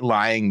a great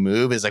lying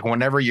move. Is like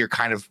whenever you're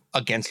kind of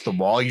against the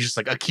wall, you just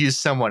like accuse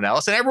someone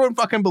else, and everyone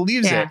fucking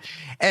believes it.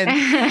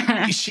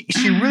 And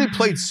she really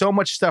played so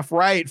much stuff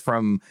right,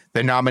 from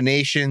the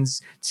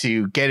nominations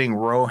to getting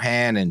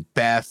Rohan and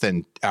Beth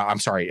and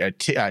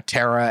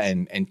Tara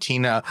and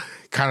Tina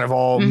kind of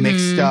all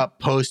mixed up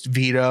post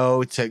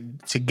veto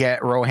to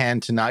get Rohan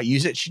to not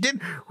use it. She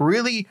did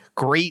really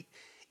great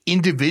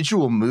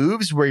individual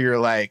moves where you're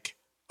like,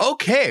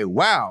 okay,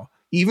 wow.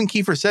 Even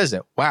Kiefer says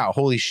it. Wow,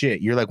 holy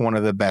shit, you're like one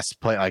of the best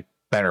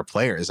better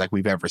players like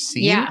we've ever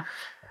seen. Yeah.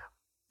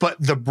 But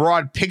the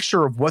broad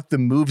picture of what the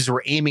moves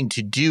were aiming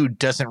to do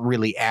doesn't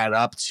really add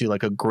up to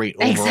like a great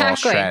overall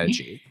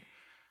strategy.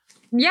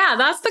 Yeah,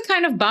 that's the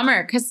kind of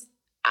bummer, because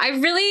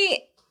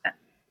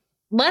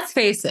let's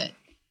face it,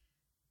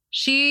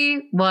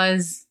 she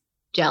was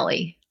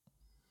jelly.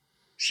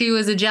 She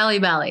was a jelly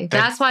belly.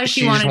 That's why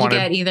she wanted to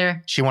get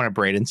either. She wanted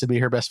Brayden to be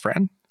her best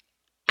friend.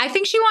 I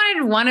think she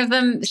wanted one of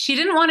them. She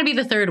didn't want to be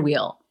the third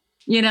wheel,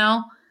 you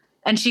know?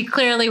 And she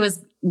clearly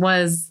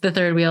was the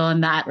third wheel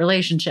in that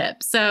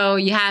relationship. So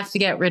you have to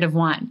get rid of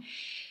one.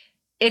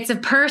 It's a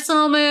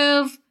personal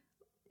move.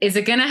 Is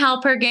it going to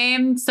help her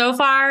game so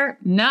far?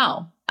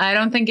 No, I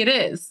don't think it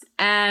is.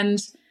 And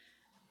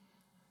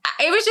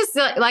it was just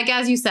like,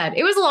 as you said,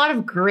 it was a lot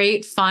of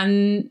great,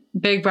 fun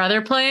Big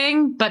Brother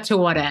playing, but to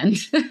what end?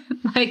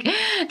 Like,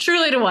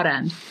 truly to what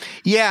end?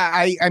 Yeah,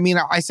 I mean,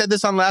 I said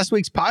this on last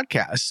week's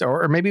podcast,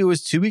 or maybe it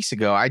was 2 weeks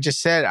ago. I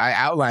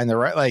outlined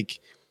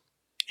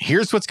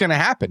here's what's going to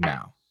happen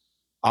now.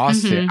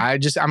 Austin, I'm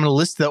going to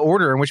list the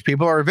order in which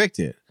people are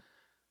evicted.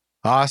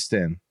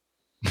 Austin,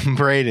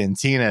 Brayden,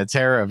 Tina,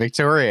 Tara,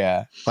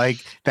 Victoria. Like,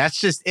 that's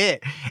just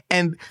it.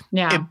 And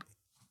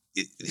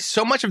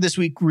so much of this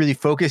week really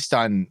focused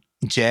on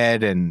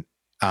Jed and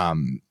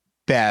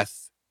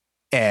Beth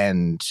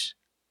and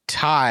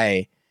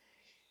Ty,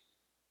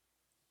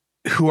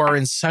 who are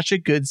in such a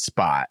good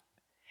spot.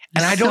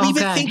 And I don't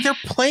even think they're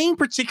playing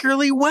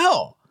particularly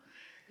well.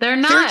 They're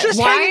not. They're just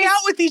hanging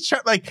out with each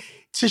other. Like,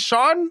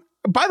 Tashawn,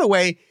 by the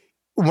way,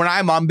 when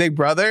I'm on Big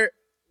Brother,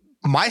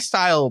 my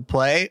style of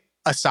play,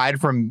 aside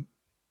from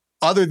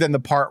other than the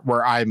part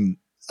where I'm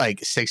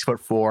like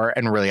 6'4"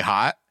 and really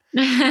hot.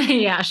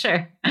 Yeah,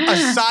 sure.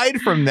 Aside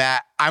from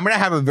that, I'm going to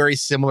have a very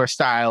similar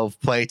style of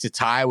play to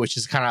Ty, which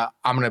is kind of,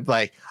 I'm going to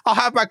like, I'll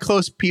have my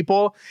close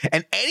people.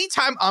 And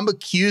anytime I'm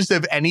accused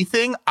of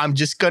anything, I'm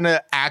just going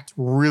to act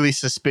really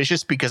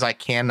suspicious because I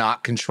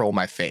cannot control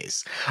my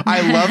face.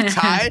 I love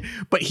Ty,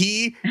 but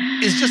he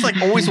is just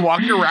like always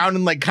walking around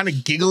and like kind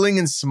of giggling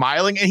and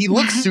smiling. And he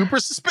looks super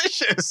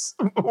suspicious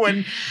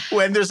when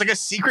there's like a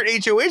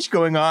secret HOH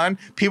going on.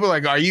 People are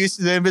like, are you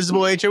the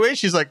invisible HOH?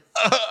 He's like,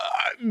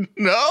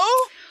 no.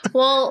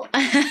 Well,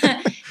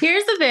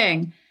 here's the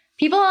thing.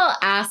 People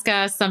ask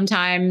us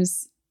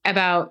sometimes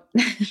about,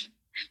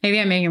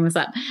 maybe I'm making this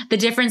up, the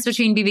difference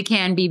between BBK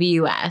and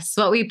BBUS,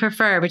 what we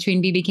prefer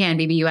between BBK and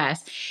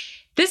BBUS.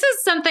 This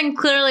is something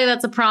clearly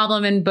that's a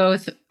problem in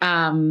both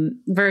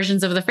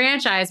versions of the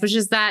franchise, which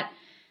is that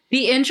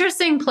the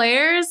interesting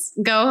players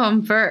go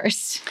home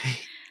first.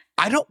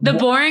 The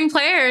boring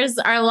players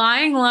are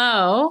lying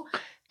low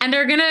and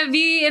they're going to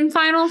be in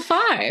final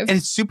 5. And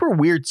it's super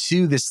weird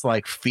too, this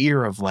like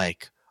fear of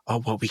like,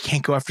 oh, well, we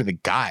can't go after the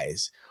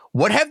guys.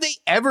 What have they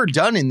ever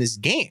done in this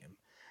game?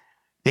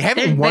 They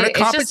haven't won a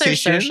competition. It's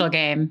just their social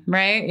game,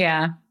 right?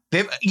 Yeah.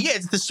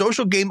 It's the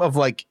social game of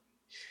like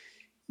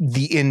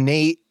the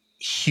innate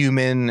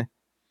human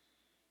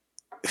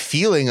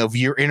feeling of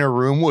you're in a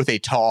room with a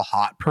tall,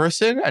 hot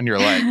person and you're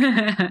like,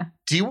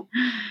 do you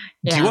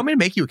want me to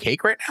make you a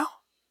cake right now?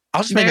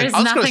 I'll just make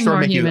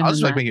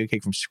you a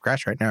cake from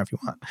scratch right now if you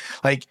want.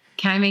 Like,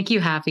 can I make you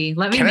happy?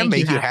 Let me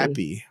make you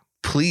happy.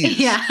 Please.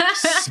 Yeah.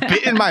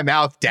 Spit in my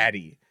mouth,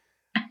 daddy.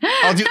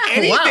 I'll do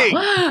anything.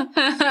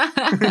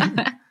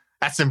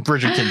 That's some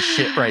Bridgerton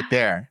shit right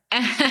there. I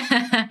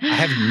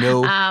have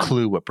no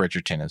clue what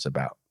Bridgerton is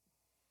about.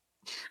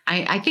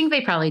 I think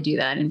they probably do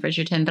that in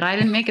Bridgerton, but I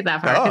didn't make it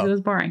that far because it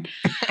was boring.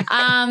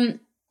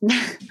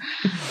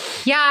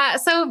 Yeah,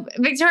 so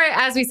Victoria,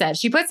 as we said,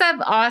 she puts up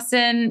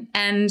Austin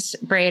and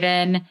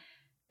Brayden.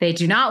 They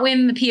do not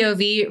win the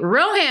POV.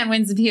 Rohan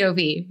wins the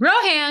POV.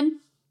 Rohan,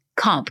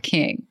 comp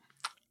king.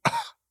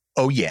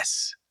 Oh,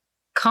 yes.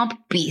 Comp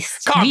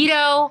beast. Comp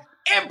veto.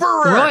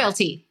 Emperor.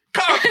 Royalty.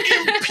 Comp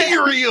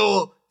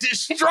imperial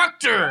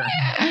destructor.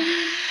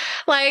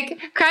 Like,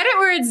 credit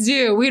where it's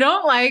due. We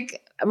don't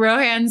like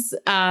Rohan's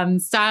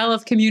style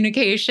of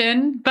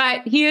communication,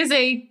 but he is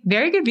a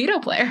very good veto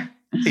player.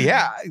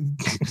 Yeah.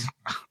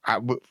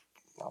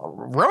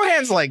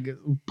 Rohan's like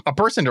a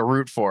person to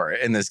root for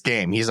in this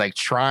game. He's like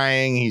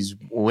trying, he's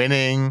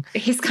winning.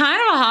 He's kind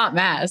of a hot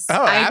mess.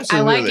 Oh,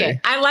 absolutely. I like it.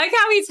 I like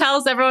how he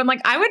tells everyone, like,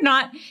 I would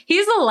not,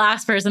 he's the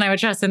last person I would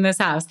trust in this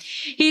house.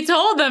 He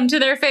told them to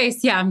their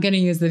face, yeah, I'm going to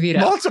use the veto.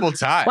 Multiple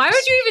times. Why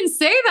would you even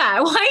say that?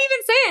 Why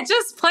even say it?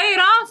 Just play it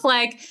off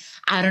like,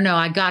 I don't know,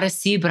 I got to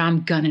see, but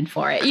I'm gunning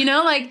for it. You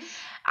know, like,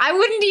 I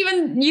wouldn't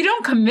even, you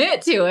don't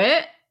commit to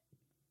it.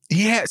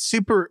 Yeah,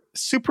 super,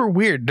 super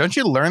weird. Don't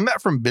you learn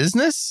that from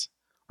business?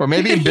 Or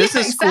maybe in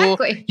business school,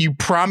 you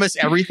promise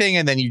everything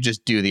and then you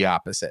just do the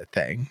opposite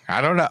thing.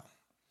 I don't know.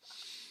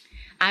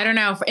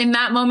 In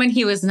that moment,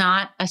 he was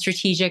not a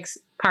strategic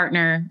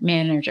partner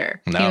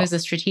manager. No. He was a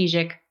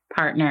strategic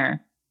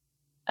partner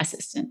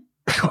assistant.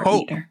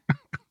 Leader.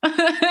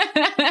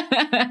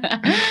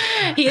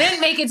 He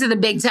didn't make it to the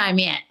big time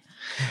yet.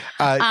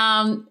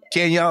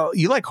 Danielle,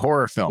 you like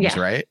horror films,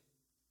 right?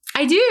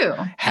 I do.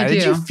 How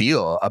did you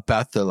feel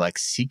about the like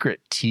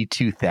secret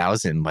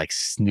T-2000 like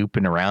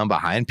snooping around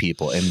behind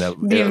people in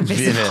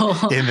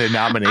the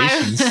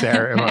nomination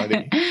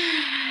ceremony?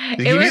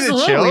 It was a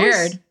little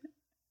weird.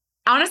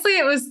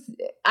 Honestly,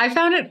 I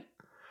found it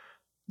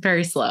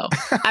very slow.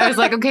 I was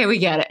like, okay, we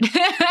get it.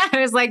 I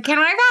was like, can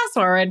I fast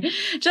forward?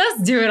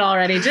 Just do it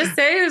already. Just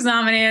say who's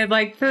nominated.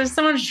 Like,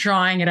 someone's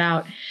drawing it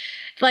out.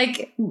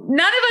 Like, none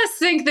of us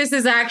think this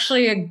is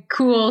actually a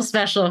cool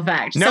special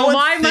effect. No, so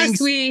why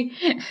must we?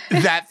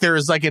 That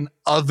there's like an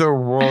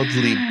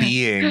otherworldly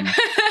being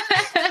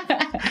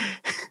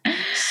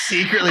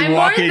secretly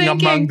walking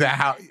among the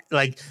house.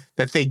 Like,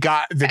 that they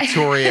got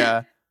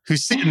Victoria,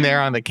 who's sitting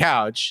there on the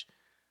couch.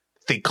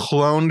 They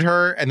cloned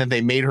her, and then they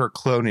made her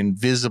clone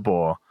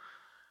invisible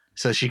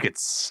so she could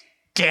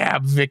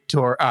stab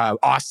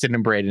Austin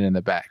and Brayden in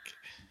the back.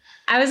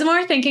 I was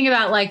more thinking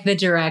about like the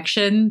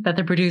direction that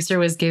the producer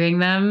was giving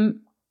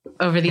them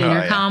over the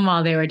intercom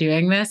while they were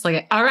doing this.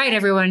 Like, all right,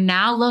 everyone,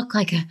 now look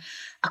like a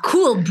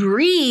cool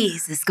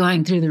breeze is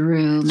going through the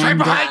room. It's right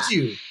behind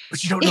you,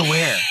 but you don't know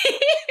where.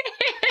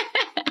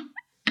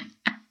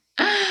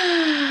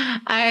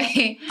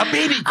 A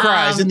baby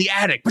cries in the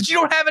attic, but you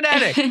don't have an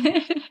attic.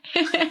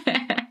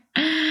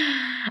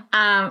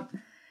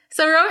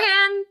 So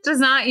Rohan does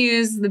not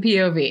use the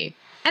POV.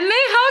 And they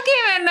hug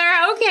him and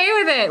they're okay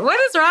with it. What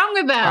is wrong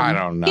with them? I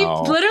don't know. He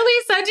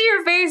literally said to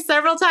your face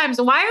several times,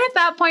 why at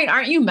that point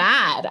aren't you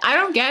mad? I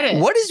don't get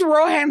it. What does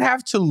Rohan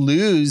have to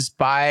lose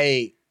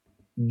by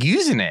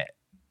using it?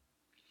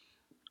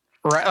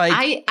 Right?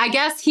 Like, I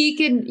guess he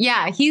can,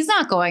 he's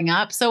not going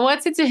up. So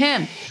what's it to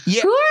him?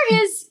 Yeah.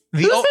 Who's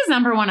his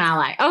number one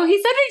ally? Oh,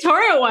 he said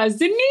Victoria was,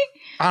 didn't he?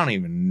 I don't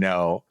even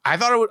know. I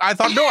thought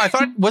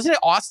wasn't it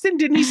Austin?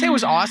 Didn't he say it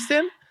was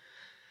Austin?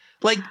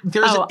 Like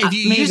if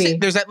you use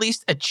it, there's at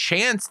least a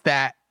chance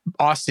that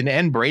Austin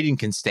and Brayden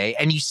can stay.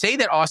 And you say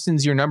that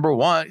Austin's your number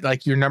one,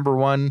 like your number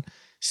one,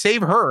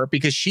 save her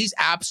because she's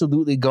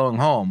absolutely going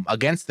home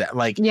against that.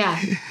 Like,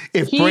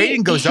 if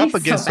Brayden goes up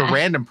against a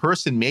random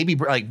person, maybe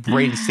like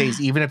Brayden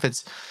stays, even if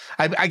it's,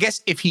 I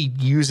guess if he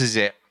uses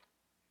it,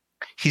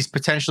 he's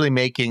potentially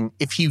making,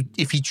 if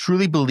he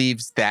truly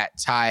believes that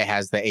Ty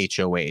has the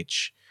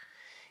HOH,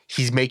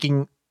 he's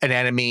making an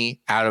enemy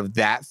out of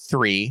that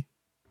 3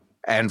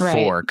 and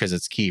 4 because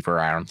it's Kiefer.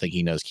 I don't think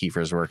he knows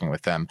Kiefer's working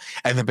with them,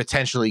 and then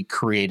potentially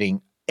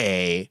creating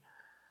a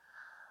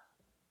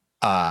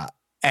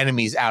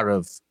enemies out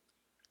of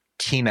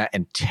Tina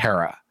and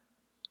Tara,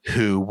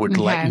 who would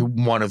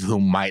one of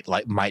whom might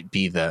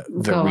be the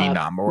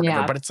renom or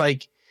whatever. But it's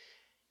like,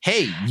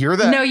 hey, you're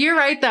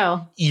right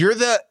though. You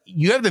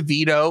have the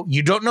veto.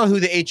 You don't know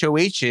who the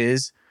HOH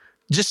is.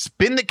 Just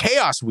spin the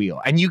chaos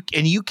wheel, and you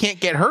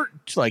can't get hurt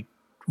like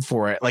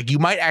for it. Like you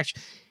might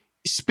actually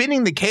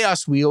spinning the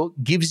chaos wheel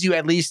gives you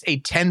at least a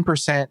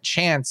 10%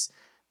 chance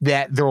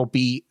that there will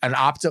be an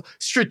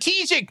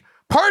strategic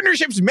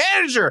partnerships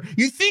manager.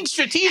 You think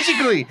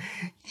strategically,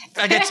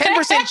 like a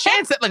 10%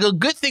 chance that like a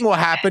good thing will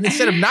happen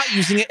instead of not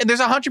using it, and there's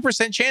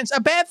 100% chance a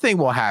bad thing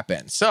will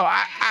happen. So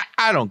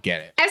I don't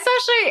get it.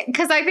 Especially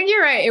because I think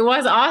you're right. It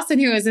was Austin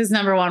who was his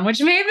number one, which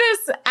made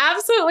this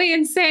absolutely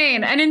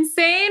insane. An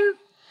insane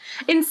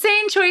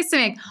choice to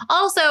make.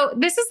 Also,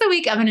 this is the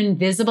week of an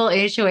invisible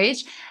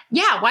HOH.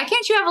 Yeah, why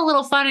can't you have a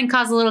little fun and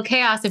cause a little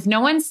chaos if no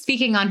one's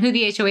speaking on who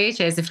the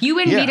HOH is? If you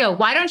win veto,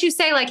 why don't you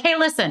say like, hey,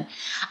 listen,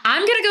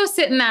 I'm going to go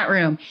sit in that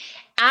room.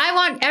 I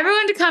want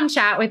everyone to come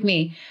chat with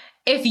me.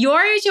 If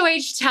your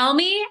HOH, tell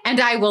me,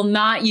 and I will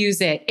not use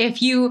it. If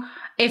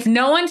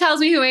no one tells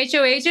me who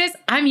HOH is,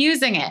 I'm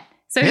using it.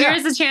 So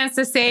here's a chance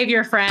to save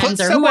your friends Put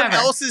or someone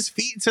whoever. else's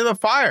feet to the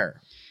fire.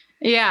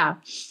 Yeah.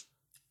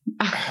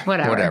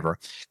 Whatever.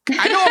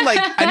 I know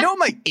I'm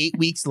like 8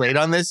 weeks late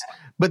on this,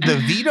 but the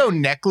veto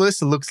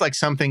necklace looks like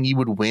something you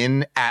would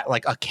win at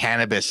like a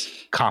cannabis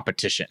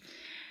competition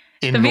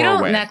in Norway. The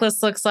veto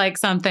necklace looks like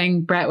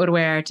something Brett would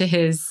wear to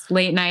his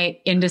late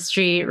night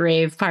industry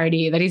rave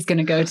party that he's going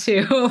to go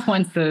to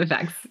once the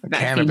vaccine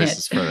cannabis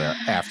hits. is for the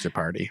after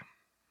party.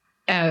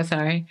 Oh,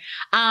 sorry.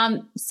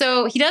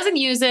 So he doesn't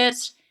use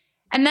it.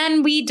 And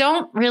then we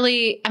don't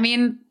really,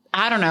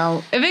 I don't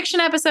know. Eviction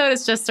episode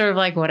is just sort of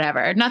like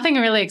whatever. Nothing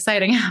really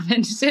exciting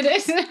happened, did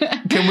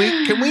it?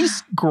 Can we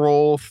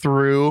scroll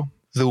through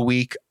the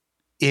week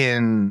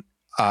in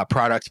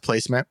product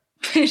placement?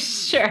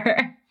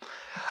 Sure.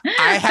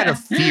 I had a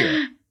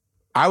fear.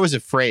 I was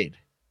afraid.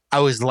 I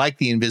was like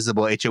the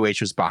invisible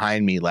HOH was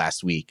behind me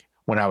last week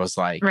when I was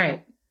like,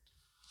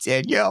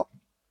 Danielle,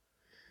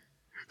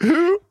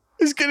 who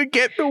is going to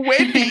get the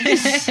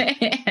Wendy's?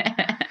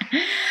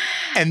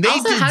 And they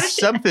did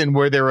something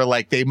where they were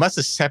like, they must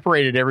have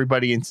separated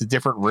everybody into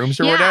different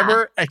rooms or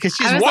whatever. Because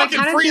she's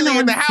walking freely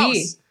in the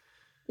house.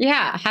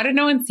 Yeah. How did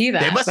no one see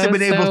that? They must have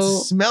been able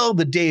to smell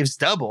the Dave's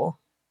double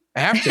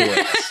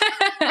afterwards.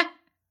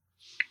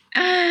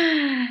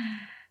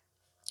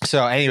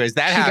 So anyways,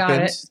 that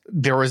happened.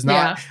 There was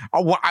not.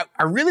 Yeah.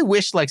 I really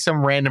wish like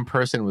some random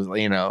person was,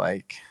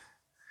 like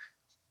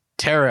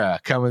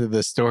Tara, come into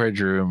the storage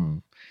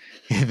room.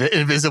 The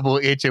invisible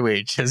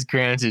HOH has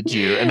granted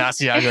you an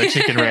Asiago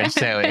chicken ranch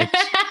sandwich.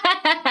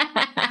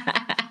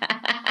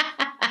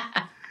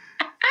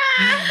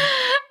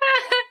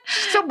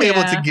 Still be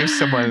able to give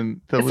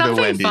someone the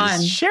Wendy's.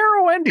 Fun. Share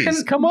a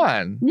Wendy's. Come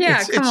on.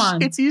 Yeah, come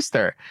on. It's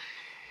Easter.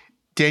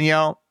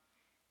 Danielle,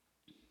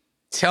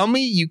 tell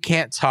me you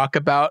can't talk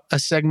about a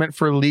segment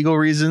for legal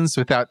reasons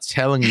without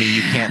telling me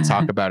you can't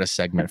talk about a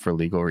segment for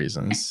legal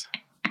reasons.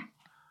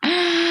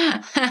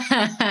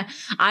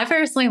 I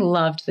personally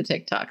loved the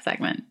TikTok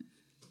segment.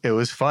 It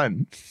was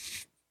fun.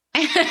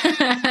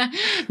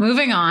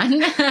 Moving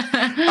on.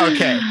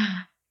 Okay.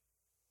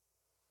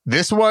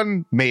 This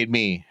one made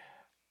me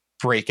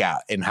break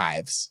out in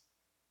hives.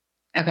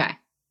 Okay.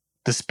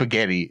 The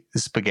spaghetti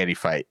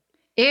fight.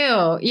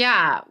 Ew.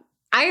 Yeah.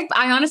 I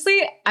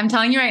honestly, I'm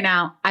telling you right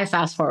now, I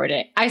fast forwarded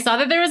it. I saw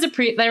that there was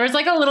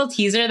like a little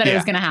teaser that it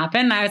was going to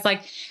happen. And I was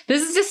like,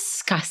 this is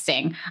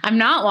disgusting. I'm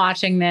not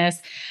watching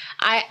this.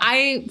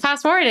 I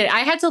fast forwarded.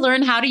 I had to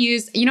learn how to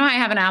use, I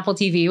have an Apple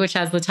TV, which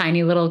has the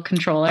tiny little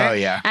controller. Oh,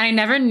 yeah. And I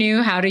never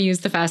knew how to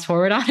use the fast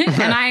forward on it.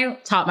 And I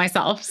taught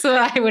myself so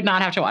that I would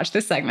not have to watch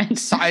this segment.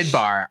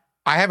 Sidebar.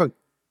 I have a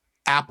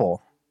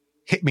Apple.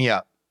 Hit me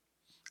up.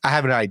 I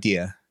have an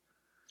idea.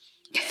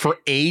 For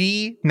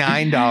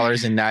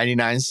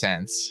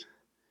 $89.99,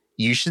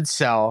 you should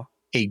sell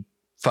a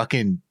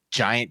fucking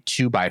giant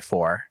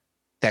 2x4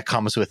 that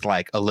comes with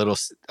like a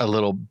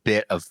little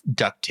bit of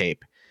duct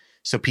tape.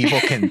 So people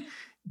can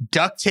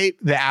duct tape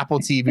the Apple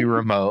TV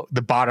remote,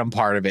 the bottom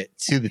part of it,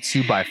 to the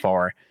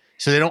 2x4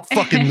 so they don't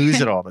fucking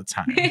lose it all the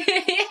time.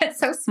 It's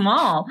so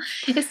small.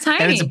 It's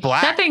tiny. And it's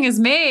black. That thing is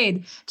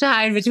made to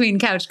hide between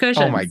couch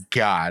cushions. Oh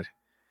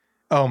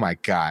my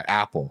God.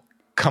 Apple.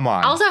 Come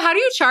on. Also, how do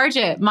you charge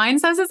it? Mine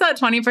says it's at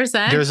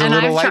 20%. There's a and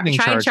little I've lightning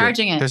tried charger.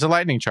 charging it. There's a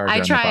lightning charger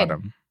on the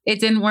bottom.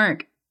 It didn't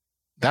work.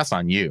 That's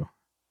on you.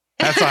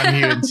 That's on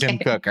you and Tim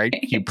Cook.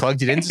 You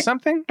plugged it into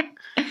something?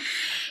 Yeah,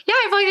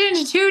 I plugged it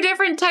into 2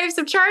 different types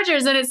of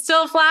chargers and it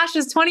still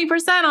flashes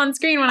 20% on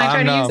screen when I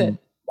try to use it.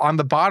 On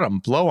the bottom,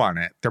 blow on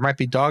it. There might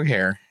be dog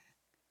hair.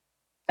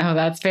 Oh,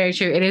 that's very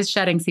true. It is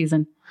shedding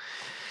season.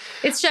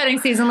 It's shedding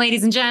season,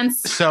 ladies and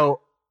gents.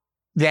 So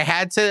the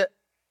haves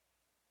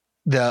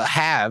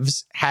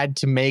had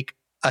to make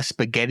a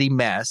spaghetti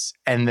mess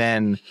and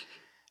then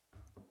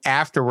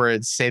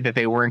afterwards say that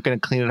they weren't going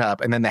to clean it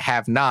up. And then the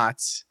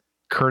have-nots,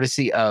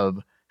 courtesy of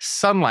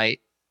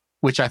Sunlight,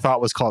 which I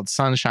thought was called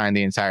Sunshine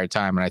the entire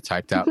time. And I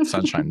typed out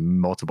Sunshine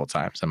multiple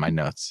times in my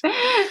notes.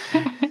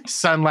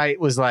 Sunlight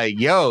was like,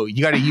 yo,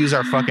 you got to use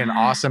our fucking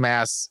awesome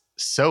ass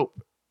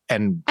soap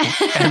and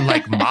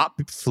like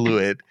mop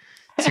fluid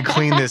to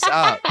clean this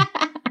up.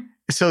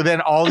 So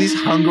then all these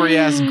hungry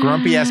ass,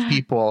 grumpy ass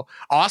people,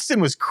 Austin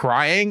was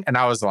crying. And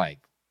I was like,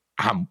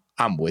 I'm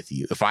with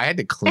you. If I had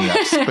to clean up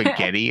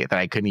spaghetti that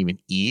I couldn't even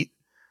eat,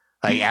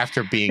 like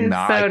after being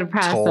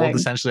told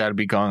essentially I'd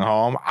be going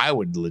home, I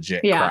would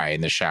legit cry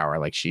in the shower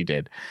like she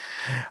did.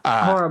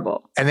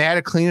 Horrible. And they had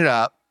to clean it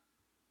up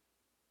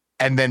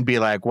and then be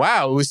like,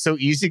 wow, it was so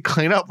easy to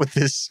clean up with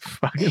this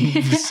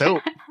fucking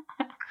soap.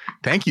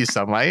 Thank you,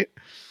 Sunlight.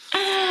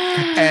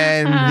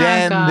 And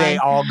then they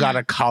all got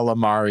a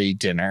calamari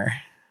dinner.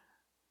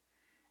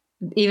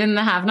 Even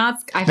the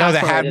have-nots? No, the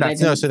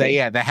have-nots. No, so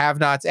the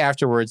have-nots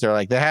afterwards, they're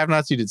like, the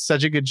have-nots, you did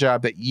such a good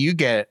job that you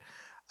get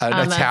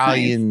an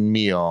Italian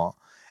meal.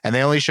 And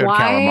they only showed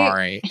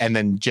calamari. And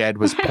then Jed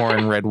was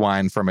pouring red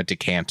wine from a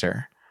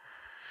decanter.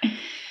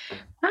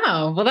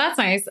 Oh, well, that's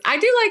nice. I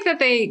do like that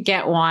they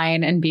get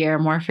wine and beer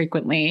more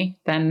frequently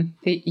than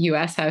the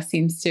U.S. house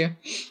seems to.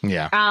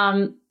 Yeah.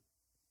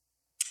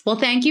 Well,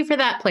 thank you for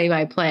that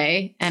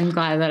play-by-play. I'm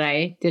glad that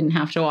I didn't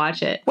have to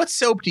watch it. What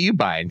soap do you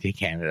buy in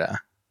Canada?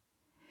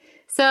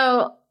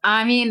 So,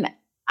 I mean,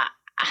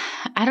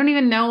 I don't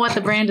even know what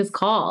the brand is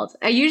called.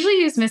 I usually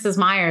use Mrs.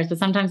 Meyer's, but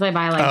sometimes I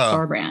buy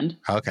store brand.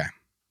 Okay.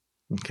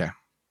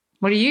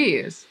 What do you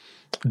use?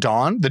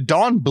 Dawn. The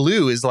Dawn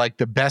Blue is like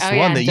the best one.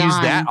 Yeah, they Dawn. use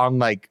that on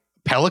like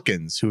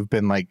pelicans who've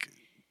been like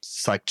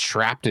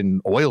trapped in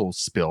oil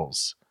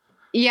spills.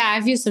 Yeah,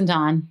 I've used some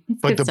Dawn.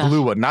 It's but the stuff.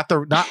 blue one, not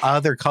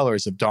other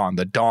colors of Dawn.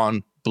 The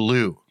Dawn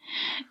Blue.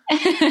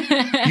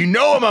 You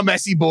know I'm a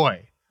messy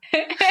boy.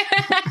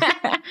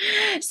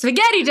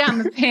 Spaghetti down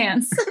the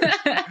pants.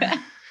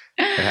 It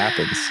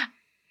happens.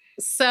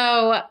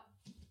 So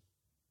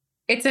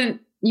it's a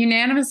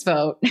unanimous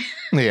vote.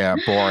 Yeah,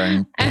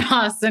 boring. And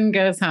Austin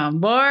goes home.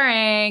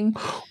 Boring.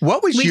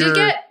 What was your... did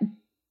get...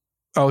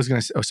 I was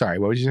going to say... Oh, sorry.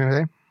 What was you going to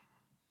say?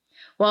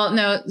 Well,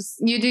 no,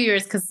 you do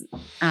yours because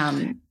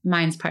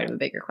mine's part of a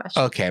bigger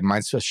question. Okay,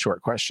 mine's a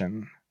short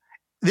question.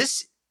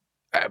 This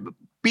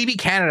BB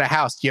Canada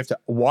house, you have to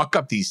walk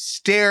up these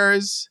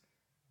stairs.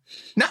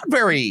 Not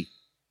very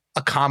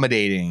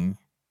accommodating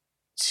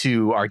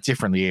to our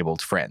differently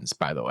abled friends,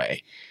 by the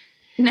way.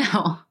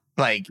 No.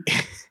 Like...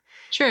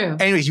 True.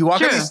 Anyways, you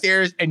walk up the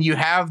stairs and you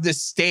have this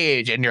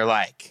stage and you're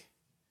like...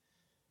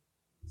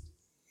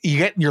 You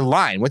get your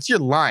line. What's your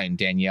line,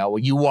 Danielle,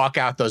 when you walk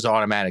out those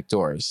automatic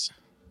doors?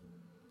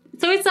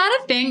 So is that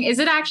a thing? Is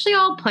it actually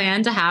all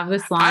planned to have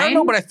this line? I don't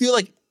know, but I feel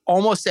like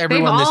almost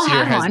everyone this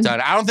year has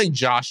done it. I don't think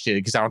Josh did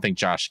because I don't think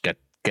Josh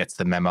gets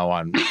the memo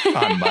on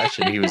much,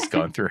 and he was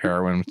going through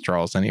heroin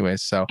withdrawals anyway.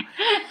 So,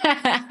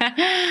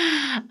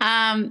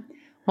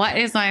 what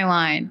is my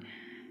line?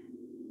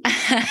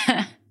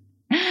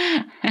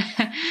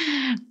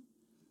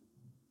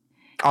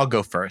 I'll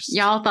go first.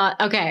 Y'all thought,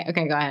 okay,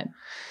 go ahead.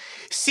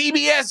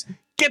 CBS,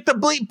 get the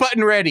bleep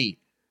button ready.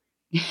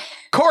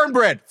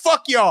 Cornbread,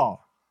 fuck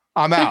y'all.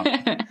 I'm out.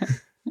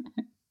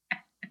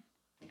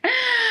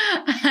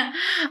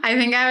 I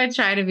think I would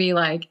try to be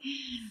like,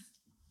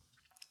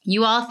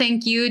 you all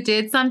think you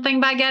did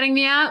something by getting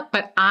me out,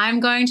 but I'm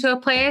going to a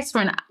place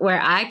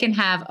where I can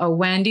have a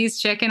Wendy's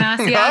chicken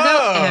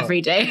Asiago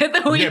every day of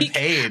the week.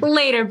 Paid.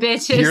 Later,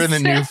 bitches. You're the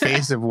new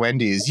face of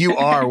Wendy's. You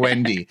are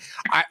Wendy.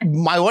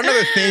 My one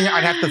other thing,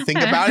 I'd have to think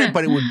about it,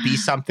 but it would be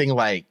something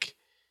like,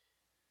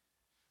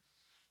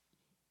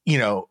 you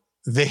know,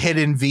 the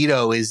hidden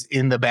veto is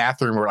in the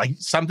bathroom, or like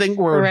something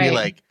where it would be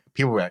like,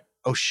 people were like,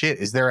 oh shit,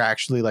 is there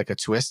actually like a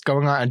twist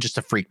going on? And just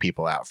to freak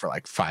people out for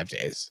like 5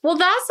 days. Well,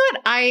 that's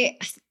what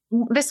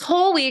this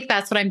whole week,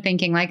 that's what I'm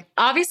thinking. Like,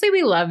 obviously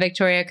we love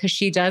Victoria because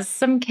she does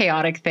some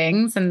chaotic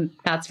things and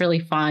that's really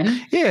fun.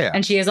 Yeah.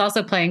 And she is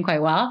also playing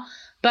quite well.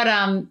 But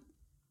I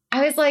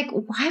was like,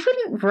 why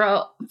wouldn't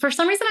Ro? For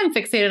some reason, I'm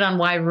fixated on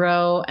why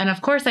Ro. And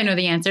of course, I know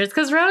the answer. It's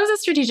because Ro is a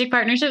strategic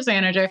partnerships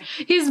manager.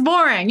 He's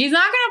boring. He's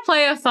not going to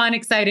play a fun,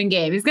 exciting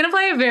game. He's going to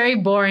play a very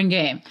boring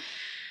game.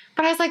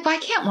 But I was like, why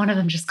can't one of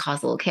them just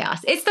cause a little chaos?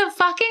 It's the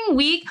fucking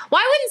week.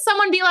 Why wouldn't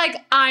someone be like,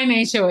 I'm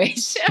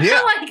HOH?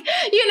 Yeah. Like,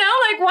 you know,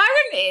 like, why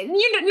wouldn't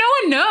no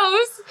one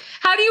knows.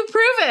 How do you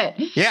prove it?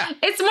 Yeah.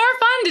 It's more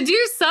fun to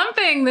do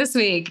something this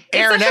week. It's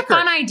Aaron such Eckert, a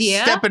fun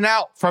idea. Stepping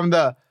out from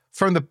the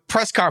from the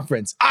press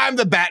conference. I'm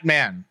the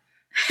Batman.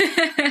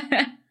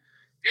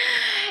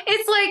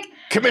 It's like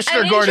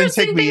Commissioner Gordon,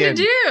 take me in.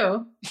 To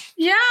do.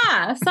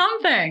 Yeah,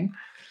 something.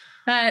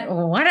 But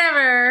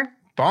whatever.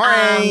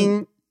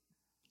 Boring.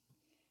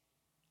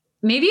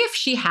 Maybe if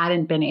she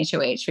hadn't been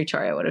HOH,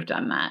 Victoria would have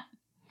done that.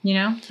 You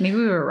know, maybe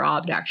we were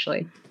robbed,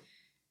 actually.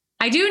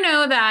 I do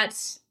know that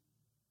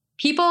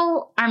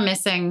people are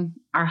missing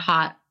our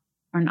hot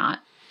or not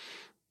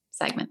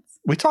segments.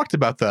 We talked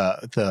about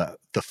the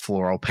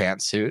floral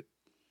pantsuit.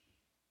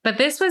 But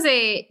this was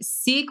a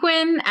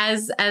sequin,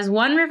 as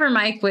One River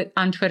Mike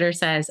on Twitter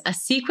says, a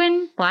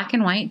sequin black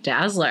and white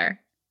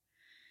dazzler.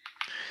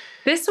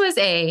 This was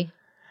a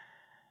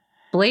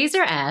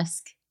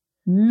blazer-esque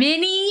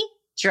mini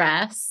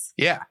dress.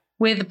 Yeah.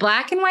 With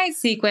black and white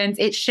sequins.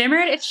 It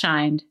shimmered, it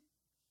shined.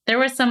 There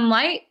was some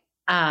light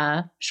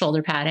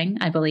shoulder padding,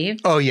 I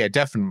believe. Oh, yeah,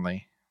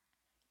 definitely.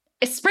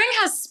 Spring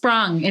has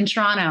sprung in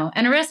Toronto,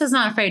 and Arissa's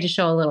not afraid to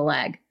show a little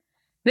leg.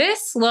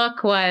 This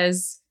look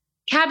was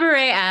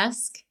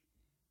cabaret-esque.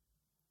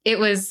 It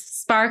was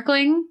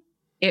sparkling.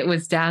 It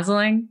was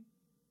dazzling.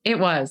 It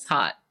was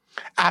hot.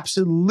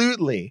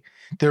 Absolutely.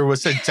 There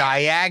was a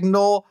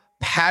diagonal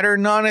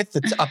pattern on it.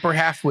 The upper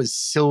half was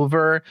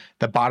silver.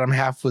 The bottom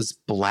half was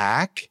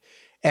black.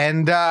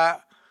 And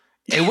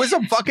it was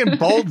a fucking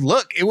bold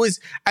look. It was,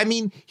 I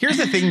mean, here's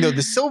the thing, though.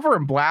 The silver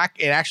and black,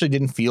 it actually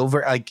didn't feel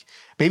very, like,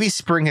 maybe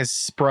spring has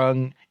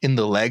sprung in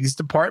the legs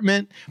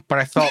department, but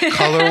I felt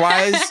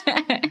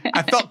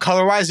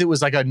color-wise, it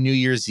was like a New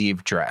Year's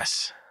Eve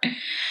dress.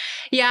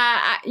 Yeah,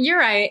 you're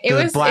right.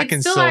 It's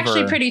still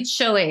actually pretty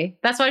chilly.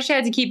 That's why she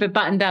had to keep it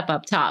buttoned up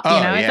top. You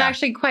know, it's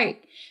actually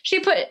quite,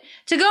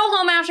 to go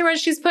home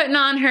afterwards, she's putting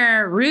on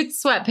her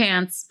Roots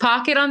sweatpants,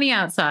 pocket on the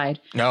outside.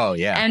 Oh,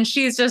 yeah. And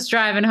she's just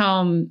driving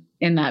home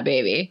in that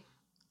baby.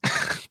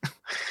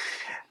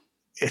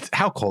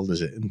 How cold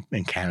is it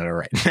in Canada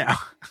right now?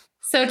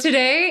 So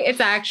today, it's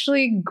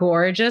actually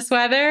gorgeous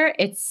weather.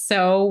 It's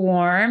so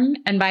warm.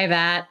 And by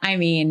that, I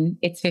mean,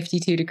 it's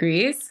 52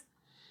 degrees.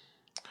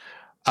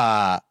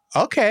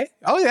 Okay.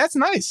 Oh, that's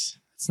nice.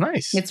 It's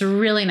nice. It's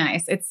really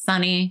nice. It's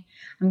sunny.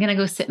 I'm going to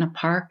go sit in a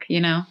park,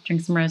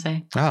 drink some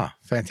rosé. Oh,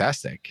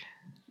 fantastic.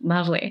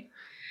 Lovely.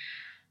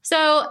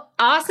 So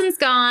Austin's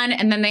gone,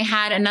 and then they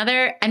had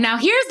another, and now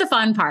here's the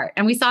fun part.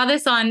 And we saw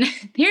this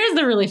here's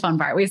the really fun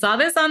part. We saw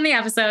this on the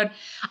episode.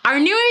 Our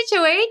new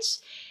HOH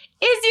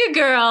is your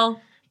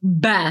girl,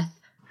 Beth.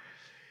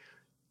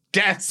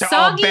 Death to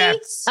all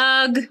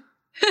Beths.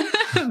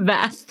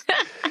 Beth.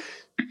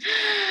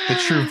 The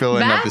true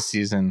villain of the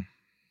season.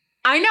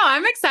 I know.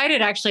 I'm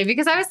excited, actually,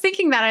 because I was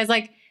thinking that. I was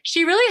like,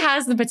 she really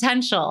has the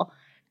potential.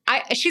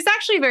 She's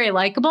actually very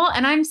likable,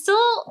 and I'm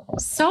still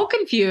so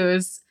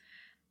confused.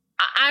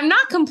 I'm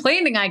not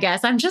complaining, I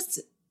guess. I'm just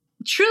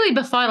truly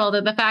befuddled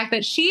at the fact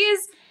that she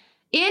is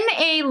in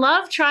a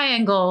love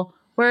triangle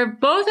where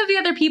both of the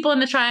other people in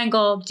the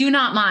triangle do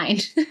not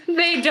mind.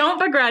 They don't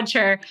begrudge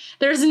her.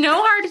 There's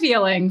no hard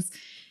feelings.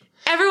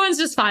 Everyone's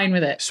just fine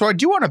with it. So I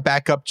do want to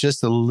back up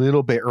just a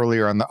little bit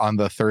earlier on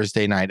the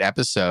Thursday night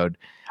episode.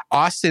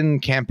 Austin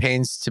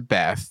campaigns to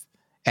Beth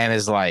and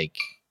is like,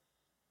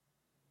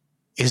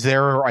 is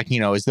there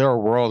a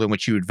world in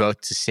which you would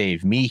vote to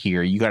save me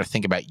here? You got to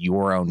think about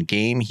your own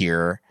game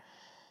here.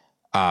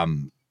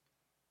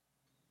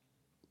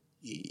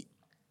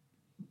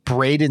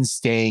 Brayden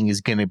staying is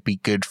going to be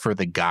good for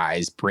the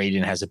guys.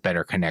 Brayden has a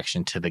better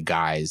connection to the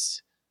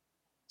guys,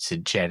 to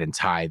Jed and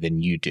Ty,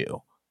 than you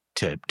do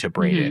to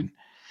Brayden. Mm-hmm.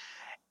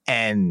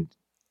 And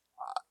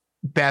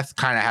Beth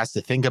kind of has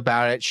to think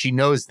about it. She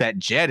knows that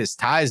Jed is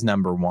Ty's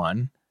number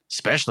one,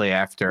 especially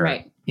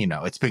after,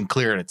 it's been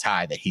clear to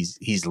Ty that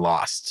he's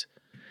lost.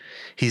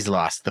 He's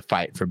lost the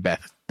fight for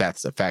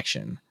Beth's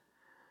affection.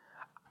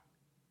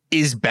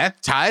 Is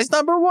Beth Ty's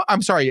number one?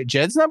 I'm sorry,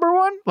 Jed's number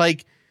one?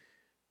 Like,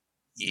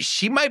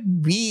 she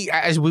might be,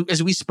 as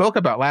we spoke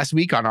about last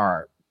week on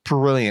our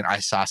brilliant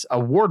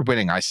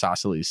award-winning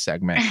Isosceles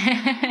segment.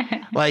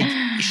 Like,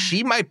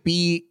 she might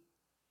be.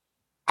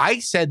 I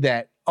said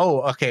that.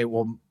 Oh, okay.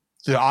 Well,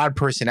 the odd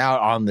person out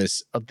on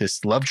this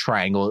love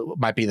triangle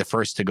might be the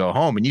first to go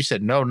home, and you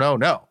said no.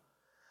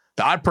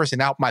 The odd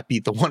person out might be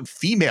the one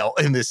female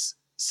in this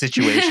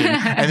situation,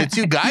 and the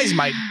two guys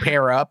might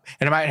pair up,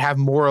 and it might have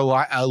more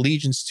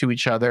allegiance to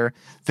each other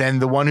than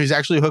the one who's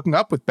actually hooking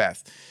up with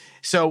Beth.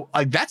 So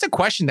that's a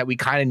question that we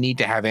kind of need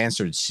to have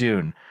answered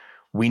soon.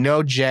 We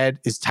know Jed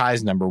is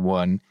Ty's number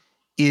one.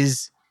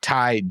 Is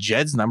Ty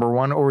Jed's number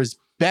one, or is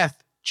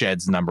Beth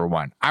Jed's number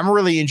one? I'm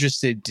really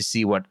interested to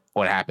see what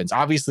happens.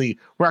 Obviously,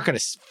 we're not going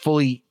to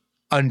fully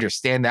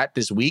understand that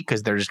this week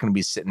because they're just going to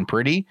be sitting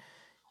pretty,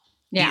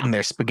 eating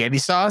their spaghetti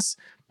sauce.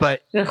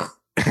 But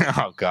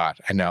oh God,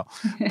 I know.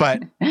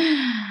 But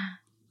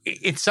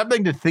it's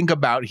something to think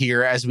about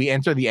here as we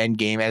enter the end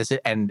game,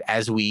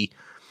 as we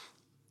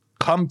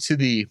come to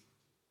the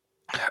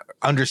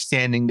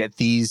understanding that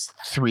these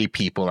three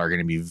people are going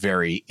to be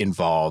very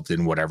involved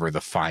in whatever the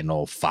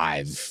final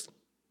five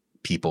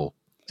people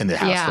in the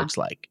house looks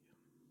like.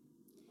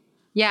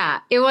 Yeah,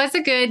 it was a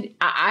good,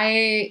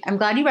 I'm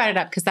glad you brought it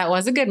up because that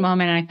was a good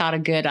moment, and I thought a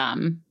good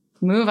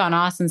move on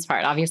Austin's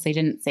part. Obviously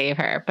didn't save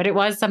her, but it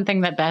was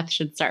something that Beth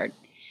should start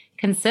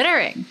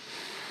considering.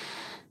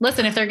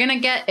 Listen, if they're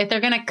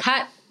gonna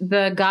cut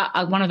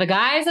one of the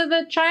guys of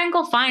the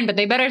triangle, fine, but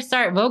they better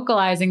start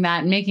vocalizing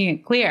that and making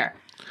it clear.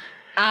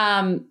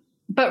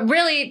 But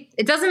really,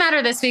 it doesn't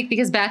matter this week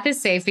because Beth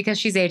is safe because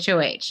she's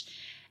HOH.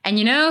 And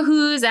you know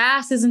whose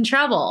ass is in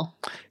trouble?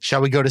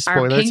 Shall we go to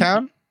Spoiler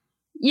Town?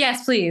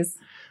 Yes, please.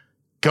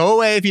 Go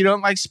away if you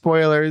don't like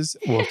spoilers.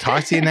 We'll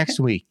talk to you next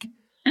week.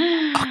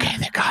 Okay,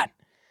 they're gone.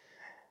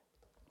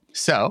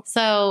 So,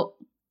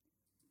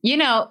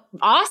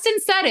 Austin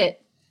said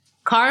it.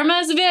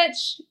 Karma's a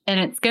bitch, and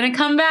it's going to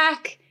come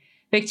back.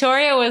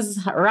 Victoria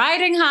was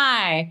riding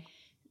high.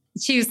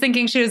 She was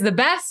thinking she was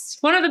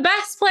one of the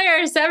best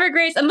players to ever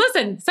grace. And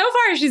listen, so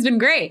far she's been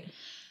great.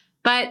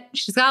 But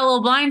she's got a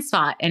little blind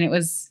spot, and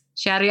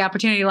she had the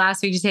opportunity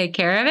last week to take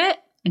care of it,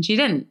 and she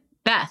didn't.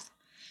 Beth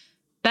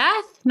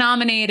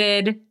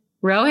nominated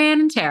Rohan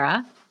and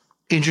Tara.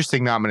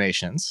 Interesting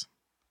nominations.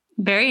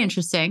 Very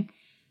interesting.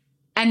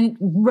 And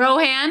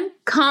Rohan,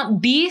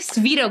 Comp Beast,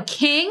 Veto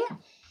King.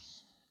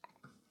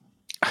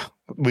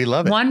 We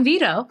love it. One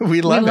veto. We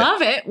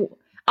love it.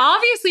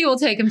 Obviously, will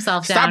take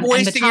himself down. Stop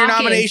wasting your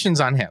nominations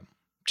on him.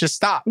 Just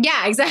stop.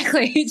 Yeah,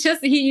 exactly.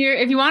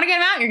 If you want to get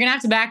him out, you're going to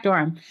have to backdoor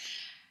him.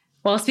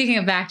 Well, speaking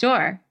of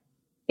backdoor,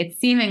 it's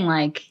seeming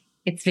like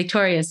it's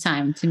Victoria's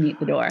time to meet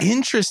the door.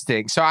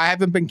 Interesting. So I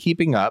haven't been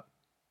keeping up.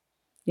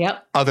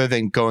 Yep. Other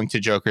than going to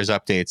Joker's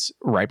updates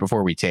right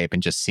before we tape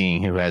and just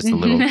seeing who has the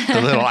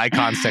little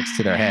icons next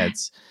to their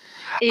heads.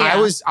 Yeah.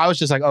 I was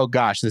just like, oh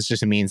gosh, this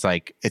just means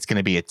like it's going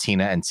to be a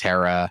Tina and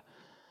Tara,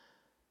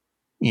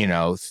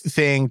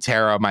 thing.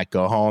 Tara might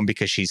go home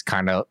because she's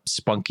kind of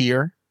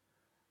spunkier.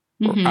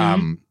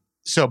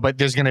 Mm-hmm. But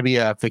there's going to be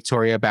a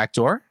Victoria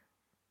backdoor.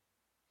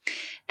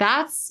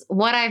 That's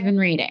what I've been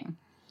reading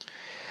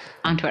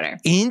on Twitter.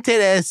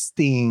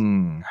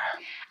 Interesting.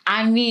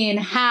 I mean,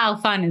 how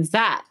fun is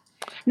that?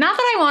 Not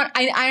that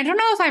I don't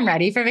know if I'm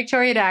ready for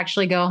Victoria to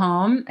actually go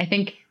home. I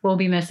think we'll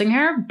be missing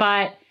her,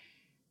 but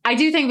I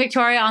do think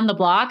Victoria on the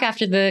block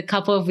after the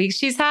couple of weeks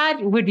she's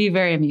had would be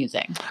very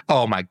amusing.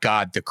 Oh my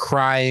God. The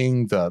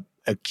crying, the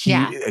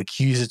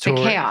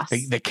accusatory,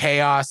 the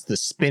chaos, the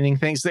spinning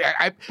things.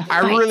 I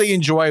really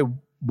enjoy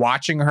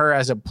watching her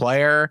as a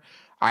player.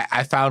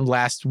 I found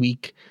last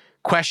week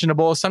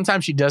questionable.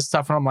 Sometimes she does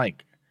stuff and I'm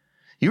like,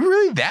 you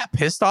really that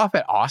pissed off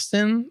at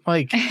Austin?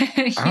 Like,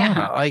 I don't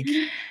know.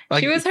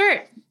 Like she was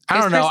hurt. I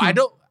don't know.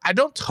 I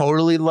don't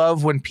totally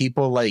love when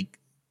people like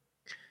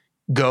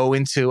go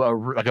into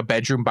a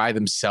bedroom by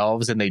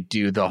themselves and they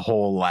do the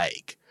whole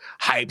like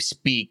hype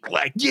speak,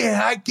 like,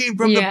 yeah, I came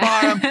from the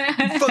bottom.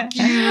 Fuck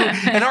you.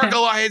 And our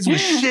Goliaths was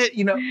shit,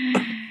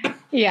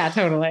 Yeah,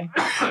 totally.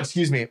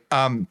 Excuse me.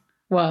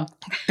 Well.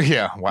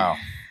 Yeah, wow.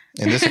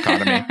 In this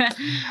economy.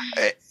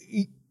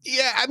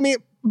 Yeah, I mean,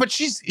 but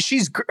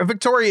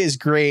Victoria is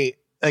great.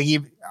 Like,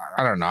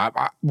 I don't know.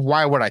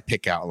 Why would I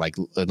pick out like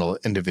little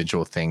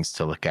individual things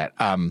to look at?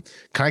 Can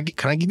I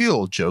give you a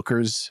little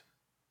Joker's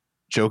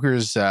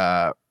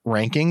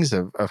rankings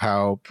of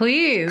how?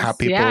 Please. How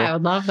people? Yeah, I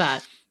would love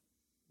that.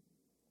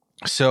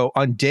 So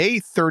on day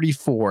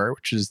 34,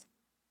 which is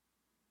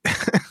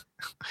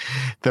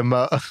the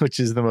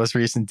most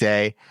recent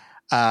day,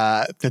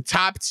 the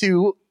top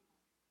two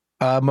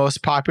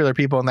most popular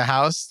people in the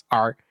house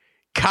are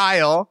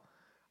Kyle,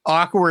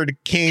 awkward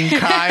King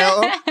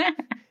Kyle,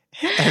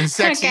 and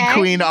sexy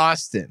Queen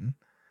Austin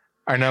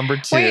are number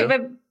two. Wait,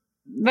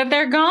 but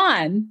they're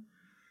gone.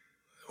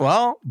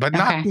 Well, but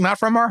not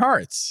from our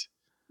hearts.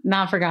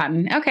 Not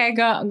forgotten. Okay,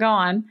 go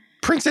on.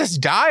 Princess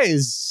Di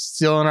is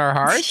still in our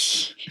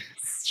hearts.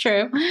 It's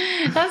true.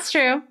 That's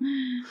true.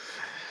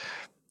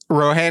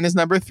 Rohan is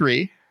number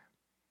 3.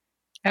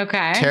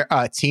 Okay.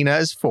 Tina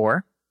is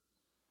 4.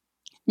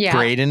 Yeah.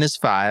 Brayden is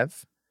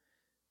 5.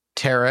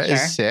 Tara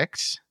is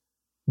 6.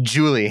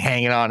 Julie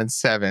hanging on in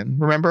 7.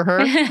 Remember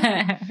her?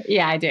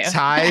 Yeah, I do.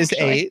 Ty is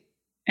 8.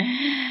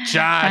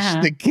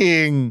 Josh, the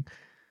king.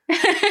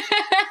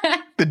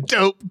 The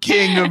dope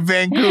king of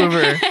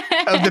Vancouver,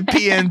 of the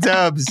PN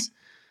Dubs,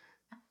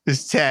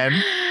 is 10.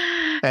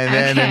 And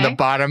then in the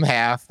bottom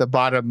half,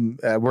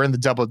 we're in the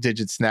double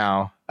digits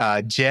now.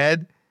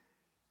 Jed,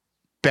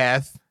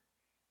 Beth,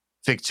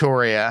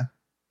 Victoria.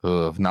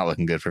 Ooh, not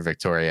looking good for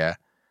Victoria.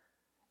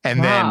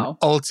 And then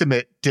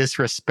ultimate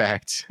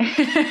disrespect.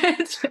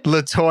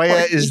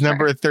 Latoya is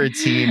number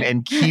 13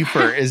 and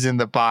Kiefer is in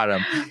the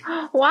bottom.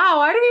 Wow,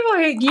 why do people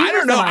hate Kiefer? I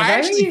don't know. I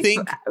actually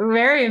think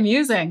very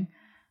amusing.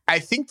 I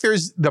think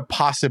there's the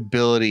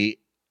possibility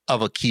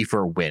of a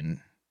Kiefer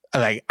win.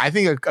 Like, I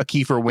think a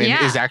Kiefer win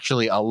is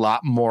actually a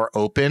lot more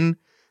open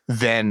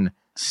than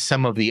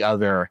some of the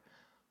other,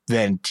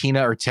 than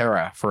Tina or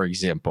Tara, for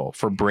example,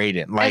 for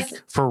Brayden, like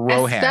for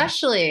Rohan.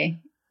 Especially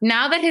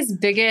now that his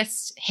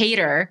biggest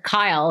hater,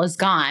 Kyle, is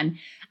gone,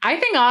 I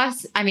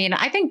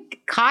think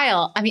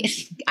Kiefer.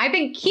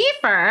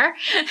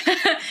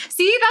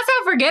 See, that's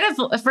how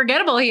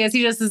forgettable he is.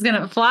 He just is going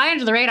to fly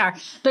under the radar.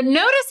 But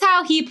notice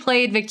how he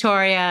played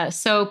Victoria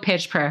so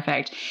pitch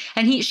perfect.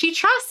 And she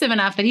trusts him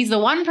enough that he's the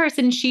one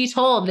person she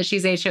told that she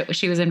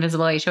was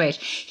invisible HOH.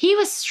 He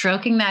was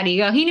stroking that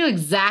ego. He knew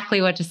exactly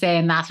what to say,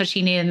 and that's what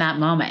she needed in that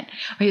moment.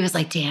 Where he was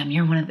like, damn,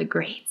 you're one of the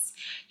greats.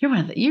 You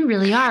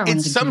really are one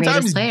of the greatest players. It's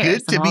sometimes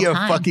good to be a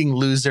fucking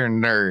loser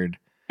nerd.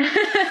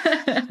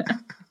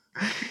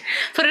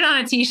 Put it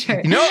on a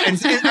t-shirt. No, and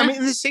I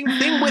mean the same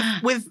thing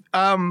with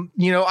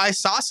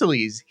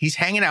Isosceles. He's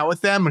hanging out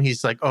with them and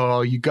he's like,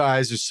 "Oh, you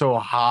guys are so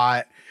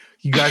hot.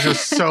 You guys are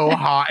so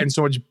hot and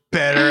so much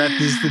better at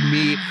this than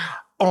me.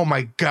 Oh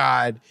my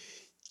god,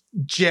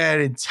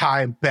 Jed and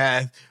Ty and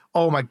Beth.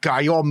 Oh my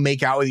god, you all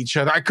make out with each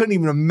other. I couldn't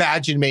even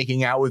imagine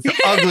making out with the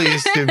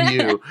ugliest of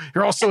you.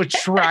 You're all so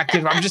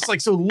attractive. I'm just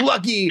like so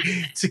lucky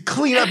to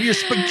clean up your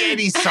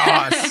spaghetti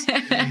sauce."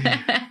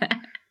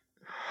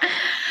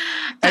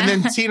 And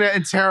then Tina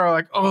and Tara are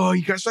like, "Oh,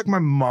 you guys are like my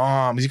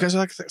moms. You guys are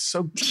like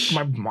so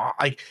my mom."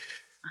 Like,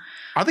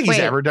 I don't think he's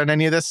ever done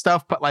any of this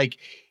stuff, but like,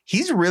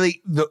 he's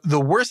really the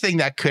worst thing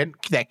that can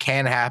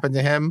happen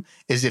to him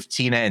is if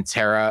Tina and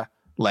Tara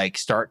like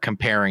start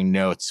comparing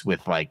notes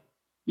with like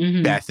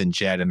Beth and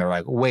Jed, and they're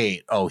like,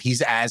 "Wait,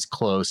 he's as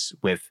close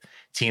with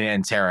Tina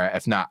and Tara,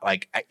 if not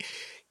like."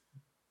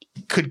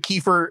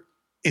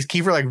 Is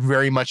Kiefer like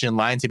very much in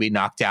line to be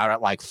knocked out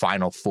at like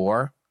Final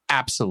Four?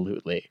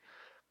 Absolutely.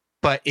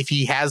 But if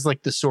he has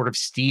like the sort of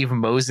Steve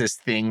Moses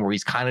thing where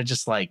he's kind of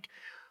just like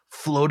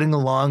floating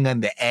along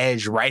on the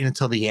edge right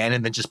until the end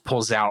and then just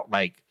pulls out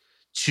like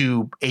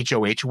 2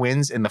 HOH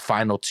wins in the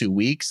final 2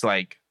 weeks,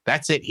 like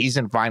that's it. He's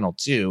in final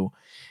 2.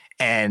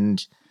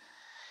 And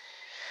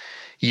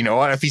you know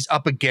what? If he's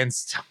up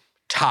against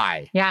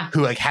Ty,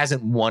 who like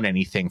hasn't won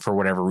anything for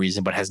whatever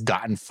reason, but has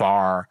gotten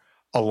far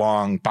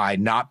along by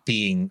not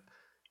being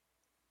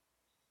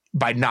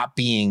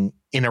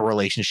in a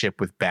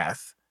relationship with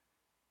Beth.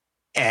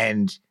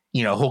 And,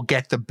 you know, he'll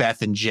get the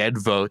Beth and Jed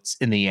votes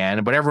in the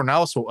end, but everyone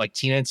else will, like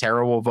Tina and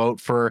Tara will vote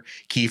for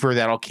Kiefer.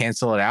 That'll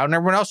cancel it out. And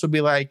everyone else will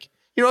be like,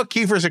 you know what,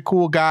 Kiefer's a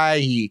cool guy.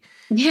 He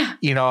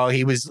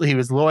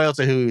was loyal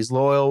to who he was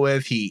loyal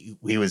with. He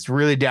was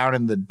really down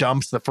in the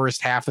dumps the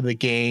first half of the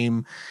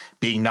game,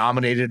 being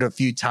nominated a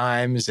few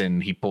times,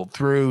 and he pulled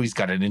through. He's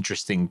got an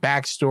interesting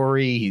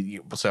backstory.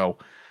 So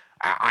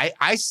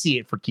I see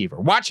it for Kiefer.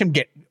 Watch him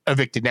get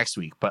evicted next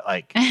week, but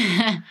like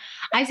I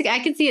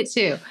can see it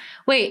too.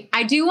 Wait,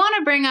 I do want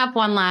to bring up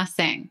one last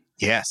thing.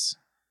 Yes.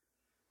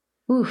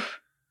 Oof.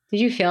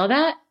 Did you feel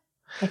that?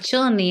 A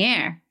chill in the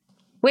air.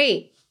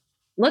 Wait,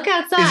 look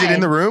outside. Is it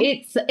in the room?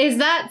 Is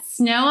that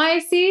snow I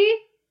see?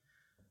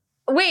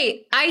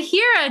 Wait, I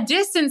hear a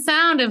distant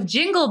sound of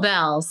jingle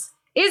bells.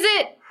 Could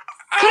it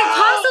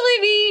possibly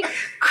be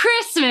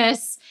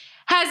Christmas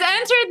has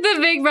entered the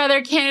Big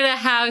Brother Canada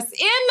house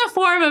in the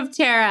form of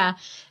Tara?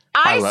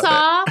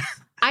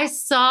 I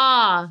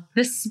saw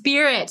the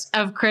spirit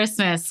of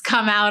Christmas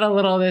come out a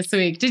little this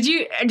week. Do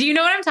you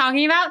know what I'm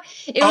talking about?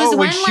 It was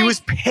when she was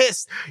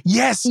pissed.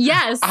 Yes.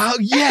 Yes. Oh,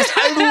 yes.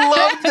 I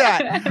loved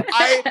that.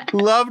 I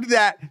loved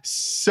that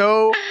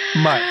so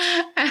much.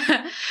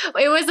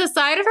 It was a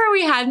side of her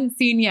we hadn't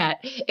seen yet.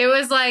 It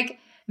was like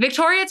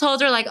Victoria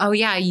told her like, "Oh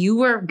yeah, you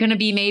were going to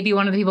be maybe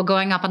one of the people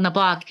going up on the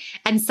block."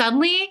 And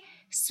suddenly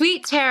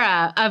sweet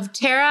Tara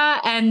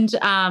and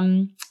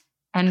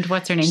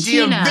what's her name? She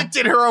Tina.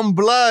 Evicted her own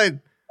blood.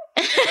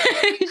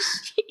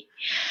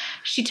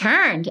 She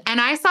turned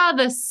and I saw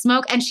the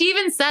smoke, and she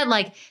even said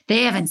like,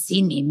 "They haven't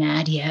seen me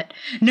mad yet.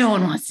 No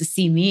one wants to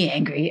see me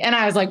angry." And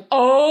I was like,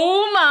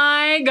 oh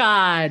my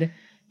God.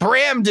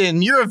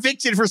 Bramden, you're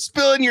evicted for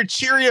spilling your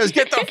Cheerios.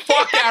 Get the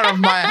fuck out of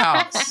my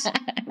house.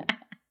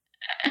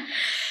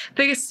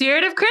 The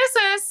spirit of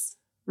Christmas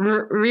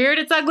reared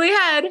its ugly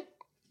head.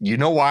 You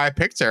know why I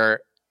picked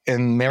her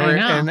in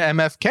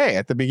MFK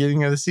at the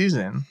beginning of the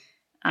season.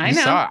 I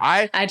know.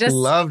 I just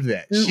loved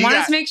it.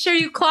 Wanted to make sure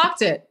you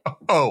clocked it.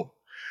 Oh,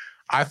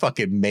 I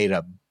fucking made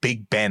a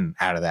Big Ben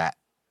out of that.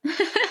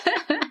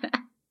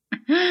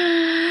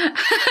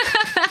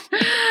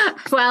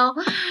 Well,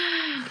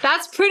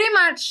 that's pretty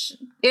much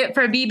it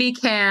for BB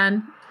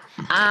Can.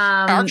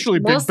 Actually,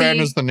 Big Ben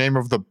is the name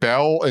of the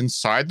bell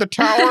inside the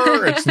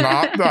tower. It's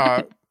not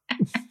the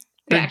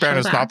Big Ben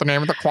is not the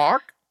name of the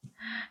clock.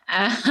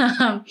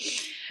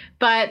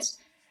 But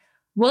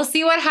we'll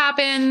see what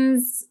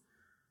happens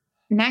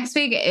next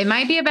week. It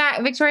might be a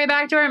Victoria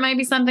backdoor. It might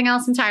be something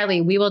else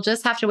entirely. We will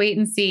just have to wait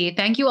and see.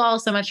 Thank you all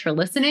so much for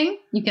listening.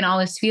 You can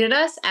always tweet at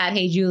us at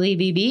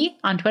HeyJulieVB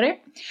on Twitter.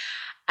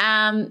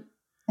 And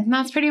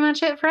that's pretty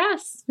much it for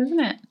us, isn't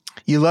it?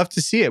 You love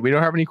to see it. We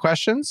don't have any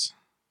questions.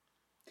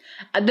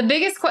 The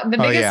biggest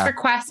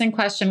request and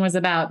question was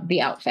about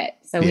the outfit.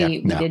 So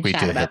we did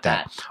chat about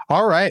that.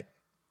 All right.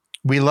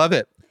 We love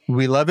it.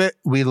 We love it.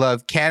 We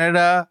love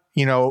Canada.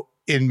 You know,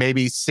 in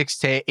maybe 6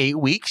 to 8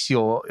 weeks,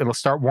 it'll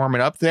start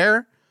warming up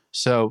there.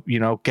 So,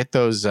 get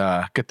those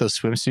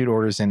swimsuit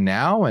orders in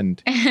now.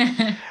 And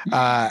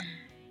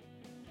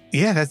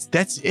yeah,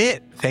 that's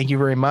it. Thank you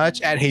very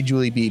much. At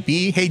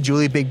HeyJulieBB,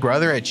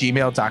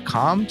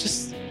 HeyJulieBigBrother@gmail.com.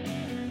 Just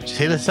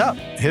hit us up.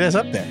 Hit us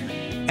up there.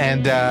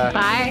 And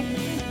Bye.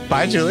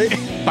 Bye, Julie.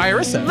 Bye,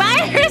 Arissa.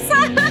 Bye,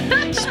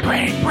 Arissa.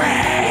 Spring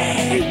break.